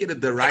make it a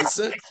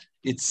deraisa,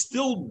 it's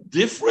still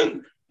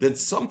different than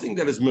something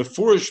that is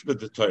mefurish with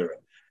the Torah.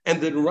 And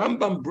the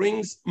Rambam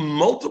brings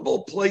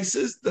multiple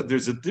places that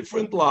there's a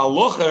different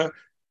la'alocha,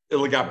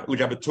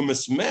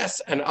 tumas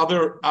mes, and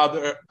other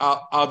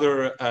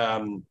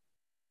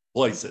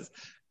places.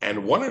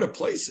 And one of the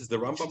places the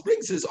Rambam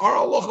brings is our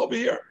halacha over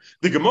here.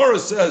 The Gemara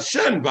says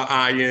Shen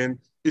Ba'ayin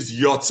is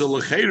Yotze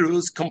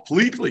L'Cherus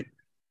completely.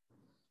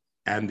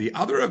 And the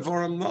other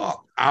Avarim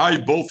not.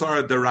 Both are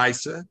a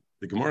deraisa.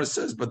 The Gemara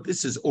says, but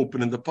this is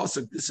open in the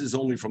pasuk. This is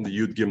only from the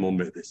Yud Gimel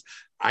Midas.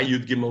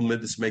 Yud Gimel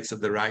Midas makes a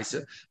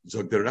deraisa.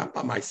 So the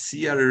Rambam, I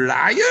see a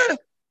raya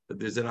that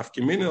there's an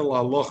afkemina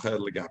la'alocha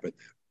legabet.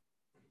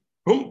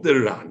 The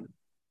Ran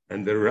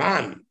and the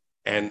Ran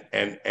and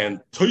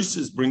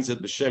Toises brings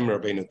it b'shem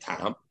Rabbeinu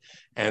Tam.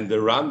 And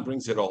the Ran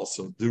brings it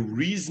also. The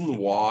reason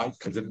why,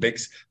 because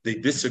they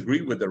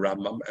disagree with the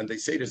Rambam, and they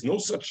say there's no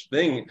such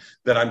thing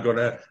that I'm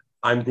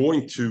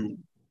going to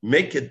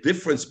make a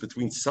difference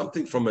between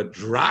something from a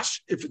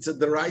drash, if it's a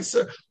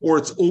deraisa, or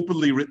it's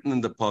openly written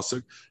in the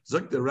pasuk. It's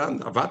like the Ran,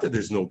 Avada,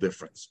 there's no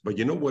difference. But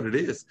you know what it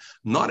is?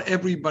 Not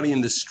everybody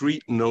in the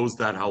street knows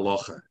that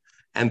halacha.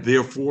 And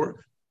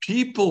therefore,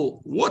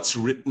 what's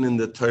written in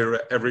the Torah,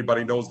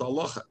 everybody knows the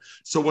halacha.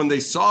 So when they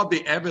saw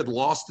the Eved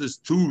lost his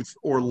tooth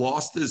or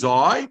lost his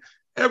eye,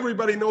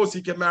 everybody knows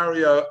he can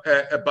marry a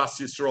Bas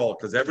Yisrael,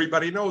 because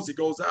everybody knows he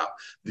goes out.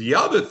 The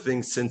other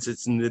thing, since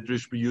it's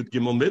Nidrish B'Yud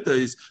Gimel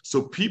Midas,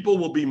 so people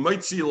will be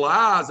Moitzi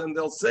Laz, and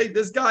they'll say,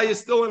 this guy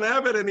is still an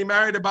Eved, and he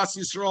married a Bas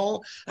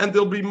Yisrael, and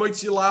there'll be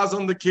Moitzi Laz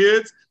on the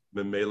kids.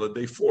 Memela,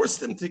 they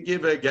forced him to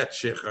give a get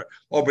shicher.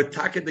 Or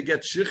betaka to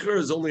get shicher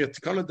is only a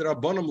tkana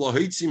derabanim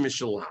lahoitzi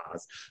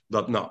mishalaz.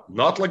 But no,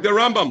 not like the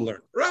Rambam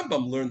learned.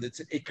 Rambam learned it's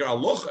an ikar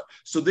alocha.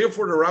 So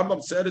therefore, the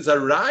Rambam said is a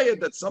raya,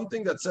 that's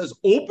something that says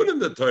open in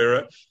the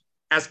Torah,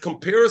 as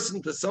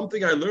comparison to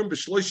something I learned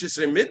b'shloishis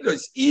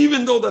remidros.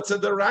 Even though that's a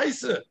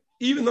deraisa,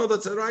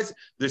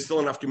 there's still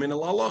enough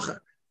gemina la'alocha.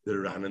 The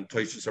Ran and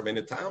Toshis are in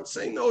the town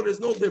saying, no, there's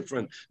no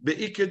difference.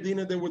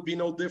 Be'ikadina, there would be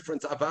no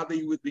difference.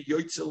 Avadi would be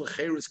Yoitzel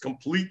Cheres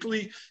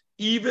completely,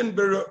 even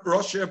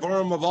Rosh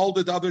Avarim of all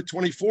the other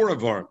 24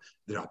 Avarim.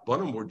 The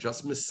Rabbanim were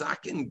just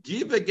misakin,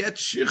 give a get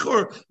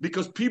shichur,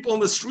 because people on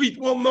the street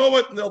will know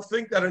it and they'll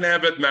think that an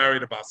Abbot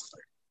married a Bascher.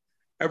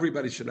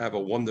 Everybody should have a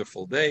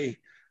wonderful day.